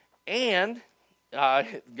 And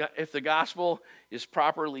if the gospel is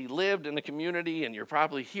properly lived in the community and you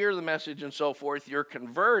properly hear the message and so forth, you're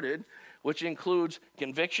converted, which includes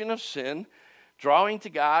conviction of sin, drawing to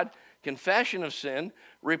God, confession of sin,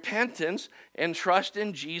 repentance, and trust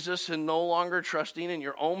in Jesus and no longer trusting in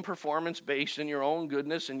your own performance based in your own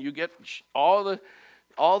goodness, and you get all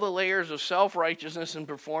the layers of self-righteousness and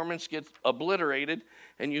performance get obliterated,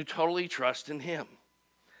 and you totally trust in him.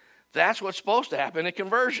 That's what's supposed to happen at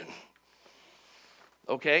conversion.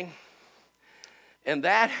 Okay? And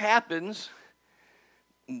that happens,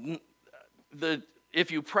 if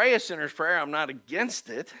you pray a sinner's prayer, I'm not against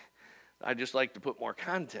it. I just like to put more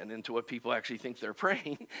content into what people actually think they're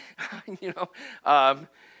praying.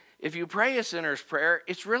 If you pray a sinner's prayer,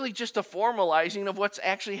 it's really just a formalizing of what's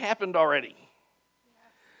actually happened already.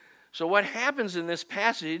 So what happens in this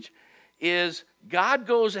passage is God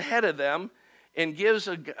goes ahead of them and gives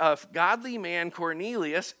a godly man,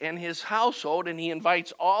 Cornelius, and his household, and he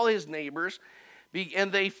invites all his neighbors,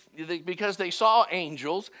 and because they saw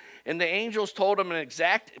angels, and the angels told them an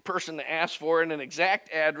exact person to ask for and an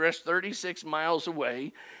exact address 36 miles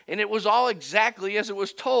away, and it was all exactly as it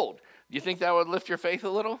was told. Do you think that would lift your faith a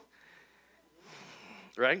little?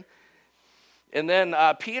 Right? And then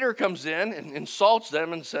Peter comes in and insults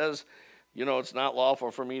them and says, it's not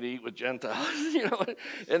lawful for me to eat with Gentiles.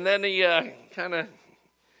 And then he kind of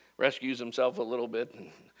rescues himself a little bit.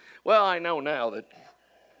 Well, I know now that.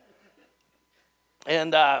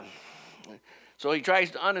 And so he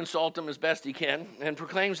tries to uninsult them as best he can and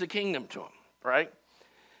proclaims the kingdom to them, right?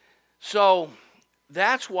 So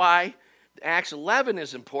that's why Acts 11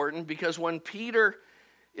 is important, because when Peter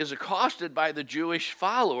is accosted by the Jewish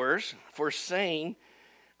followers for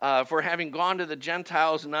having gone to the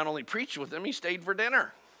Gentiles and not only preached with them, he stayed for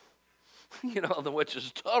dinner. Which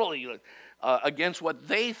is totally against what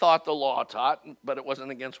they thought the law taught, but it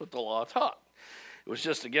wasn't against what the law taught. It was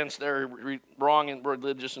just against their wrong and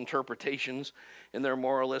religious interpretations and their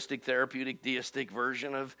moralistic, therapeutic, deistic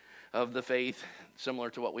version of the faith,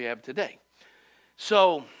 similar to what we have today.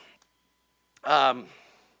 So,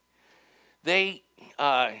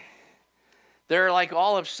 they're like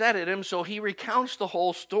all upset at him, so he recounts the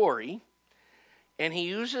whole story, and he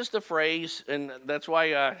uses the phrase, and that's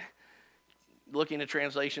why looking at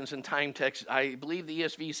translations and time text, I believe the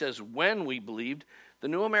ESV says when we believed. The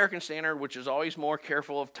New American Standard, which is always more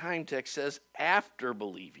careful of time text, says after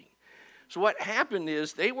believing. So what happened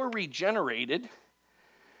is they were regenerated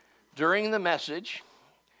during the message,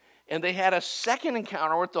 and they had a second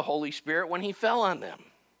encounter with the Holy Spirit when he fell on them.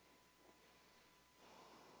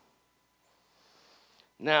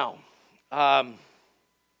 Now,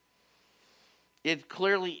 it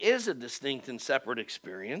clearly is a distinct and separate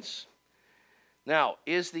experience. Now,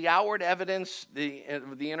 is the outward evidence the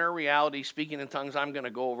inner reality, speaking in tongues? I'm going to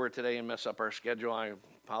go over it today and mess up our schedule. I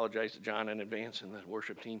apologize to John in advance and the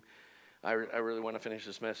worship team. I really want to finish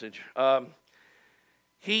this message.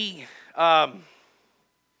 It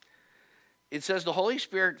says the Holy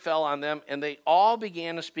Spirit fell on them, and they all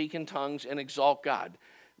began to speak in tongues and exalt God.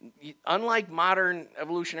 Unlike modern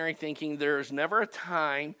evolutionary thinking, there is never a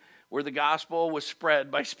time where the gospel was spread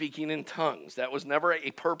by speaking in tongues. That was never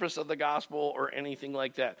a purpose of the gospel or anything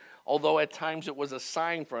like that, although at times it was a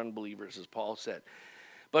sign for unbelievers, as Paul said.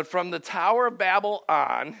 But from the Tower of Babel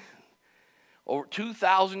on, over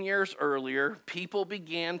 2,000 years earlier, people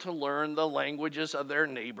began to learn the languages of their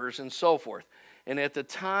neighbors and so forth. And at the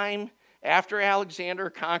time, after Alexander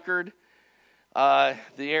conquered the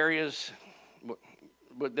areas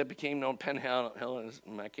that became known,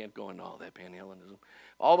 Pan-Hellenism, I can't go into all that, Pan-Hellenism,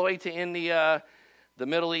 all the way to India, the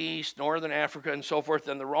Middle East, Northern Africa, and so forth.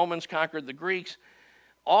 Then the Romans conquered the Greeks.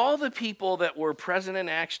 All the people that were present in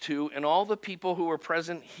Acts 2 and all the people who were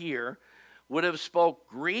present here would have spoke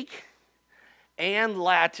Greek and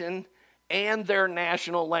Latin and their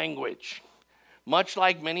national language. Much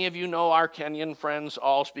like many of you know, our Kenyan friends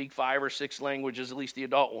all speak 5 or 6 languages, at least the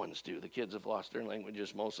adult ones do. The kids have lost their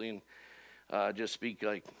languages mostly and just speak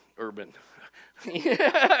like urban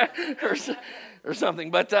or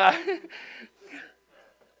something. But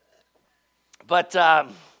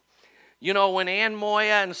you know, when Ann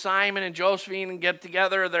Moya and Simon and Josephine get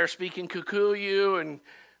together, they're speaking Kikuyu and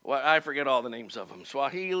I forget all the names of them,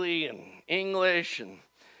 Swahili and English and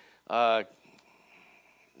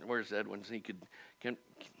where's Edwin? He can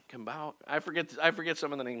Kambao. I forget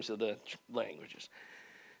some of the names of the languages.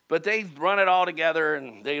 But they run it all together,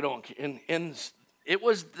 and they don't. And it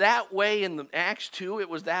was that way in Acts 2. It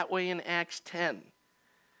was that way in Acts 10.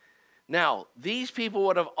 Now, these people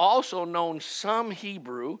would have also known some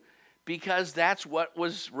Hebrew because that's what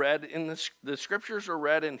was read in the scriptures are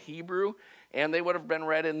read in Hebrew, and they would have been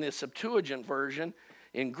read in the Septuagint version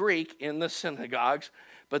in Greek in the synagogues.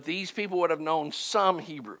 But these people would have known some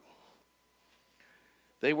Hebrew.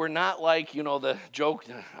 They were not like, you know, the joke,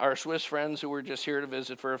 our Swiss friends who were just here to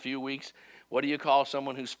visit for a few weeks. What do you call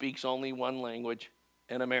someone who speaks only one language?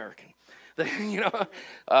 An American. You know,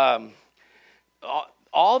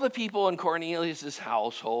 all the people in Cornelius'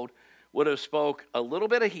 household would have spoke a little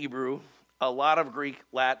bit of Hebrew, a lot of Greek,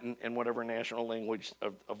 Latin, and whatever national language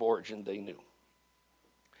of origin they knew.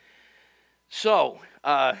 So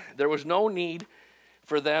there was no need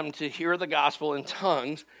for them to hear the gospel in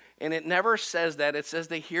tongues. And it never says that. It says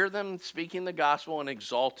they hear them speaking the gospel and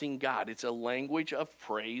exalting God. It's a language of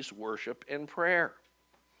praise, worship, and prayer.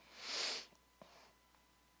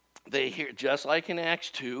 They hear, just like in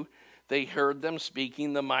Acts 2, they heard them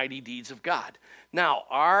speaking the mighty deeds of God. Now,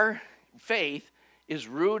 our faith is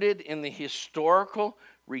rooted in the historical,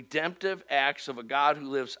 redemptive acts of a God who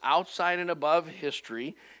lives outside and above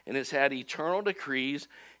history and has had eternal decrees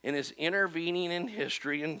and is intervening in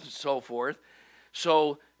history and so forth.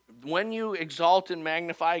 So, when you exalt and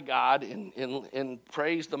magnify God and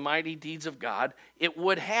praise the mighty deeds of God, it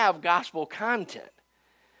would have gospel content.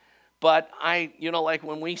 But like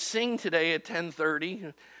when we sing today at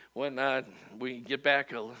 10:30, when we get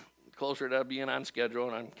back closer to being on schedule,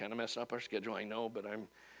 and I'm kind of messing up our schedule, I know, but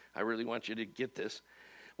I really want you to get this.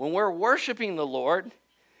 When we're worshiping the Lord,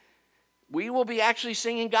 we will be actually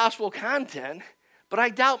singing gospel content. But I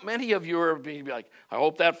doubt many of you are be like, I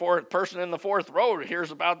hope that person in the fourth row hears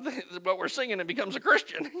about what we're singing and becomes a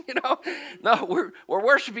Christian. You know, no, we're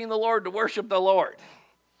worshiping the Lord to worship the Lord.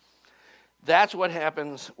 That's what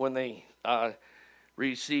happens when they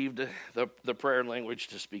received the prayer language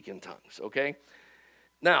to speak in tongues. Okay.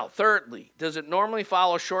 Now, thirdly, does it normally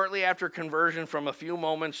follow shortly after conversion from a few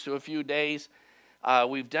moments to a few days?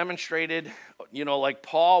 We've demonstrated, like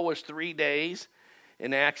Paul was 3 days.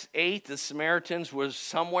 In Acts 8, the Samaritans was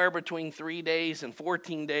somewhere between 3 days and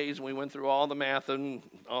 14 days. We went through all the math and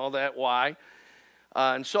all that why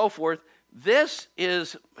and so forth. This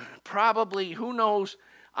is probably, who knows,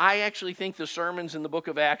 I actually think the sermons in the book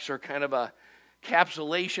of Acts are kind of a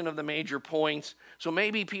capsulation of the major points. So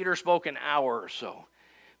maybe Peter spoke an hour or so.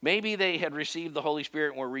 Maybe they had received the Holy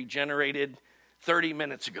Spirit and were regenerated 30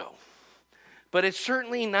 minutes ago. But it's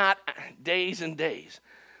certainly not days and days.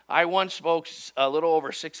 I once spoke a little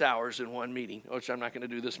over 6 hours in one meeting, which I'm not going to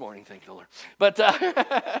do this morning, thank the Lord. But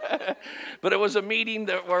but it was a meeting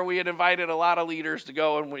where we had invited a lot of leaders to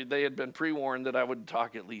go, and they had been pre-warned that I would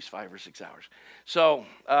talk at least 5 or 6 hours. So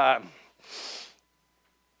that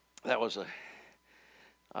was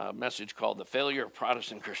a message called The Failure of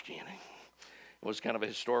Protestant Christianity. It was kind of a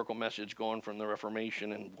historical message going from the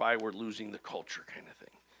Reformation and why we're losing the culture kind of thing.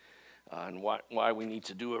 And why we need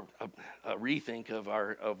to do a rethink of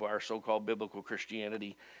our so-called biblical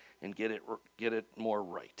Christianity and get it more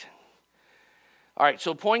right. All right,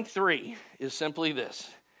 so point 3 is simply this.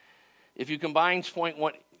 If you combine point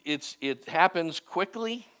 1, it happens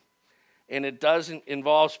quickly, and it doesn't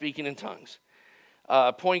involve speaking in tongues.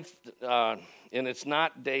 And it's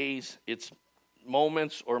not days, it's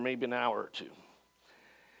moments or maybe an hour or two.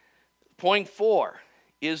 Point 4.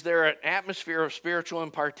 Is there an atmosphere of spiritual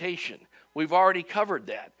impartation? We've already covered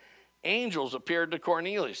that. Angels appeared to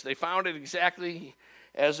Cornelius. They found it exactly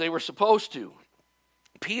as they were supposed to.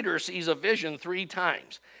 Peter sees a vision 3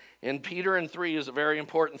 times. And Peter in 3 is a very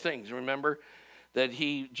important thing. Remember that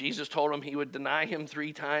Jesus told him he would deny him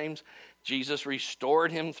 3 times. Jesus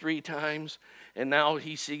restored him 3 times. And now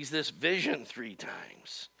he sees this vision 3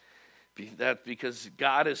 times. That's because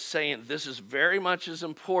God is saying this is very much as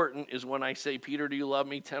important as when I say, Peter, do you love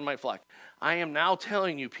me? Tend my flock. I am now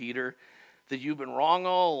telling you, Peter, that you've been wrong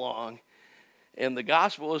all along, and the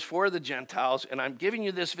gospel is for the Gentiles, and I'm giving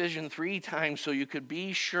you this vision 3 times so you could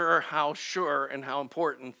be sure and how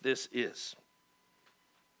important this is.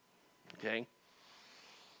 Okay?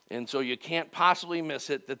 And so you can't possibly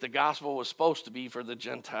miss it that the gospel was supposed to be for the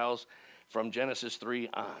Gentiles from Genesis 3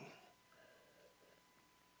 on,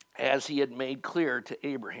 as he had made clear to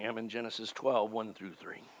Abraham in Genesis 12, 1 through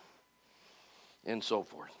 3, and so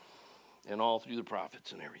forth, and all through the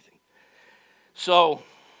prophets and everything. So,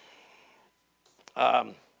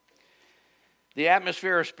 the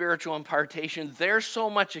atmosphere of spiritual impartation, there's so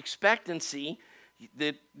much expectancy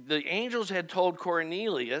that the angels had told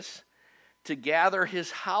Cornelius to gather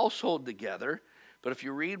his household together. But if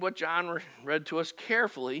you read what John read to us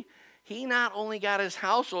carefully, he not only got his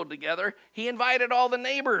household together, he invited all the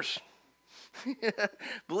neighbors.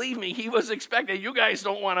 Believe me, he was expecting, you guys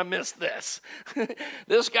don't want to miss this.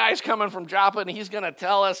 This guy's coming from Joppa, and he's going to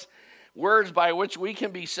tell us words by which we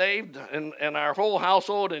can be saved and our whole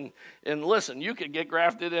household. And listen, you could get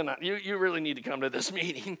grafted in. You really need to come to this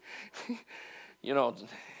meeting.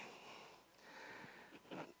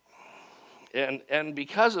 And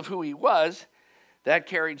because of who he was, that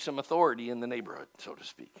carried some authority in the neighborhood, so to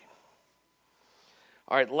speak.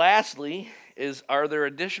 All right, lastly, are there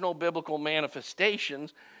additional biblical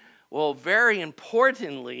manifestations? Well, very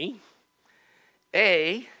importantly,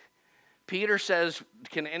 Peter says,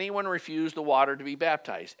 can anyone refuse the water to be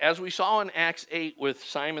baptized? As we saw in Acts 8 with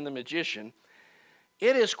Simon the magician,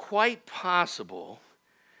 it is quite possible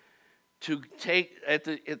to take,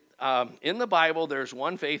 in the Bible, there's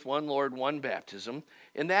one faith, one Lord, one baptism.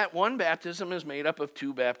 And that one baptism is made up of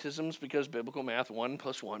 2 baptisms because biblical math, 1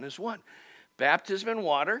 + 1 is 1. Baptism in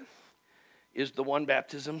water is the one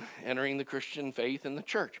baptism entering the Christian faith in the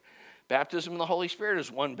church. Baptism in the Holy Spirit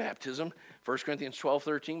is one baptism. 1 Corinthians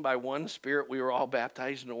 12:13, by one Spirit we were all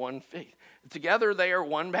baptized into one faith. Together they are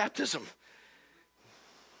one baptism.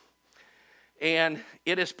 And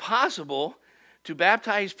it is possible to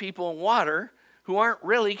baptize people in water who aren't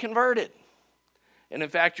really converted. And in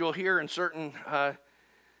fact, you'll hear in certain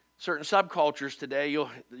subcultures today,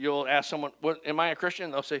 you'll ask someone, am I a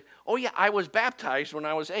Christian? They'll say, oh yeah, I was baptized when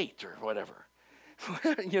I was 8 or whatever.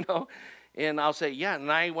 And I'll say, yeah,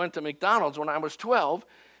 and I went to McDonald's when I was 12,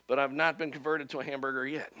 but I've not been converted to a hamburger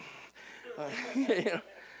yet.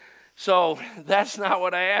 So that's not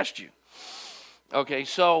what I asked you. Okay,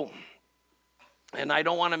 so, and I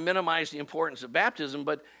don't want to minimize the importance of baptism,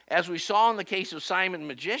 but as we saw in the case of Simon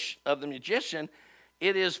the magician,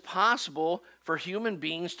 it is possible for human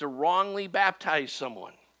beings to wrongly baptize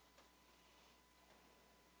someone.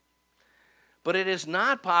 But it is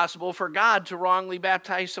not possible for God to wrongly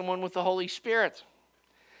baptize someone with the Holy Spirit.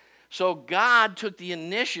 So God took the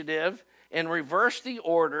initiative and reversed the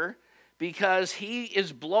order because he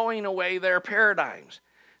is blowing away their paradigms.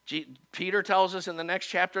 Peter tells us in the next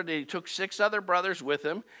chapter that he took 6 other brothers with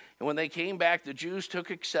him, and when they came back, the Jews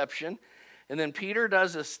took exception. And then Peter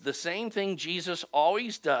does the same thing Jesus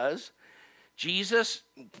always does. Jesus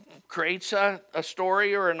creates a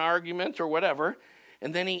story or an argument or whatever,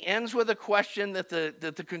 And then he ends with a question that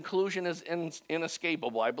the conclusion is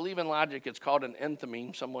inescapable. I believe in logic it's called an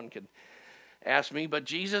enthymeme. Someone could ask me. But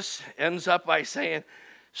Jesus ends up by saying,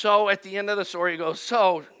 so at the end of the story, he goes,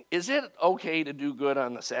 so is it okay to do good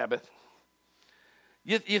on the Sabbath?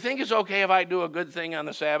 You think it's okay if I do a good thing on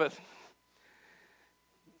the Sabbath?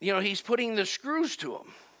 You know, he's putting the screws to him.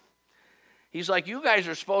 He's like, you guys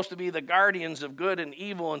are supposed to be the guardians of good and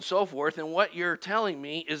evil and so forth, and what you're telling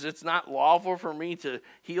me is it's not lawful for me to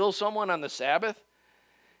heal someone on the Sabbath?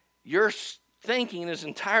 Your thinking is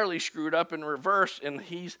entirely screwed up in reverse, and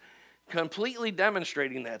he's completely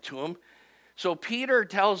demonstrating that to him. So Peter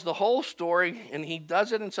tells the whole story, and he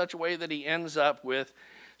does it in such a way that he ends up with,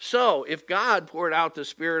 so if God poured out the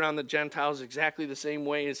Spirit on the Gentiles exactly the same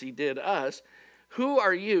way as he did us, who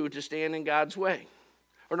are you to stand in God's way?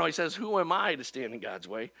 Or no, he says, who am I to stand in God's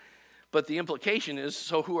way? But the implication is,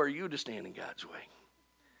 so who are you to stand in God's way?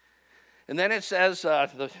 And then it says,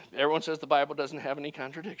 everyone says the Bible doesn't have any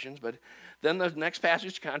contradictions, but then the next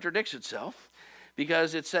passage contradicts itself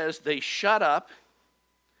because it says they shut up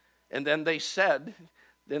and then they said,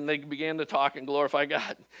 then they began to talk and glorify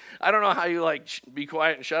God. I don't know how you be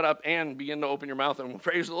quiet and shut up and begin to open your mouth and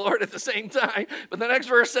praise the Lord at the same time. But the next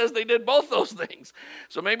verse says they did both those things.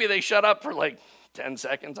 So maybe they shut up for 10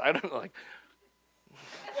 seconds. I don't know.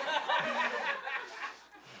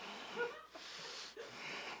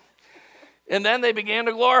 And then they began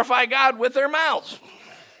to glorify God with their mouths.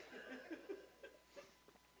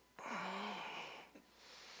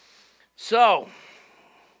 So,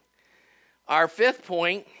 our fifth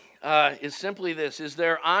point is simply this, is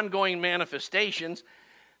their ongoing manifestations.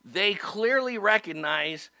 They clearly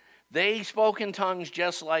recognize they spoke in tongues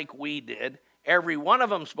just like we did. Every one of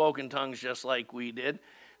them spoke in tongues just like we did.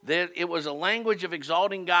 That it was a language of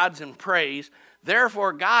exalting God and praise.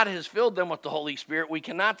 Therefore, God has filled them with the Holy Spirit. We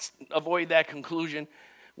cannot avoid that conclusion.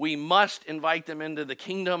 We must invite them into the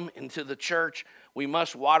kingdom, into the church. We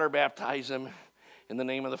must water baptize them in the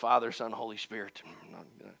name of the Father, Son, Holy Spirit,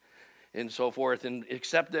 and so forth, and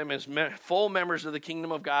accept them as full members of the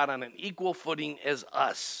kingdom of God on an equal footing as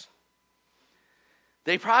us.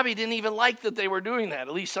 They probably didn't even like that they were doing that.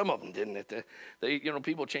 At least some of them didn't.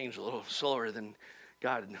 People change a little slower than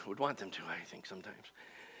God would want them to, I think, sometimes.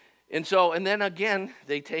 And then again,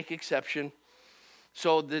 they take exception.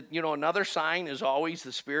 So that, another sign is always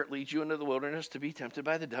the Spirit leads you into the wilderness to be tempted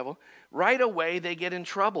by the devil. Right away, they get in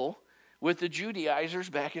trouble with the Judaizers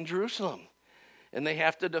back in Jerusalem. And they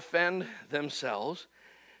have to defend themselves.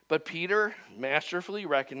 But Peter masterfully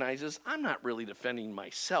recognizes, I'm not really defending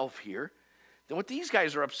myself here. Then what these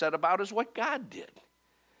guys are upset about is what God did.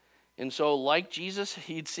 And so like Jesus,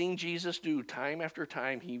 he'd seen Jesus do time after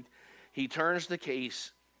time, he turns the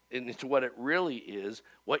case into what it really is.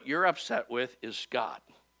 What you're upset with is God.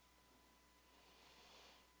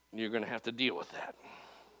 You're going to have to deal with that.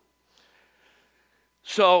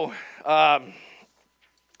 So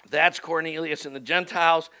that's Cornelius and the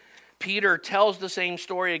Gentiles. Peter tells the same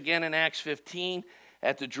story again in Acts 15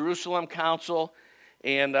 at the Jerusalem Council.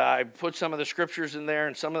 And I put some of the scriptures in there,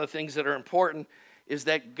 and some of the things that are important is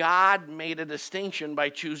that God made a distinction by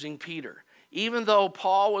choosing Peter. Even though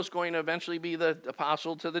Paul was going to eventually be the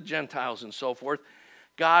apostle to the Gentiles and so forth,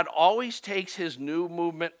 God always takes his new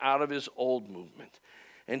movement out of his old movement.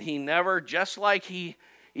 And he never,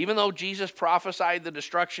 even though Jesus prophesied the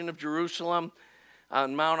destruction of Jerusalem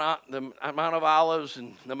on the Mount of Olives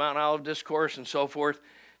and the Mount Olive Discourse and so forth,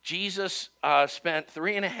 Jesus spent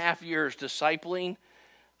 3.5 years discipling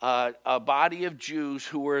a body of Jews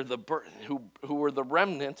who were the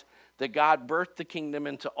remnant that God birthed the kingdom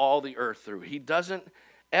into all the earth through. He doesn't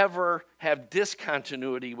ever have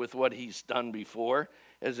discontinuity with what he's done before,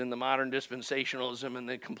 as in the modern dispensationalism and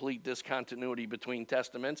the complete discontinuity between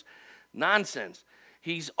testaments. Nonsense.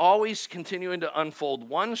 He's always continuing to unfold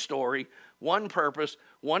one story, one purpose,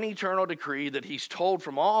 one eternal decree that he's told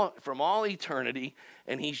from all eternity,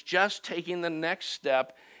 and he's just taking the next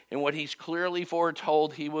step in what he's clearly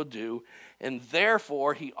foretold he will do. And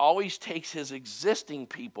therefore, he always takes his existing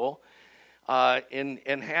people and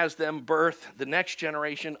has them birth the next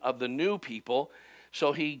generation of the new people.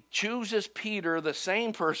 So he chooses Peter, the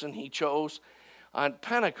same person he chose on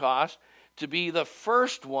Pentecost, to be the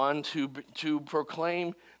first one to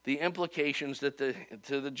proclaim the implications to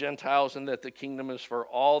the Gentiles and that the kingdom is for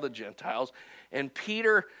all the Gentiles. And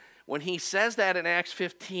Peter, when he says that in Acts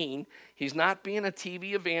 15, he's not being a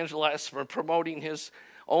TV evangelist for promoting his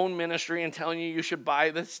own ministry and telling you should buy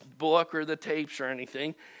this book or the tapes or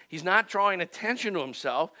anything. He's not drawing attention to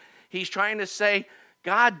himself. He's trying to say,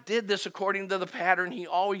 God did this according to the pattern he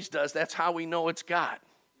always does. That's how we know it's God.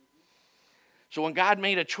 So when God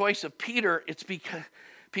made a choice of Peter, it's because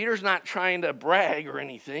Peter's not trying to brag or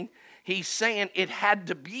anything. He's saying it had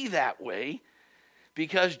to be that way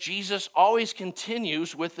because Jesus always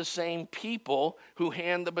continues with the same people who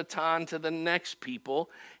hand the baton to the next people.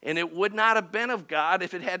 And it would not have been of God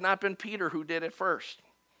if it had not been Peter who did it first.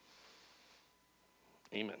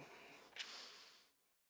 Amen.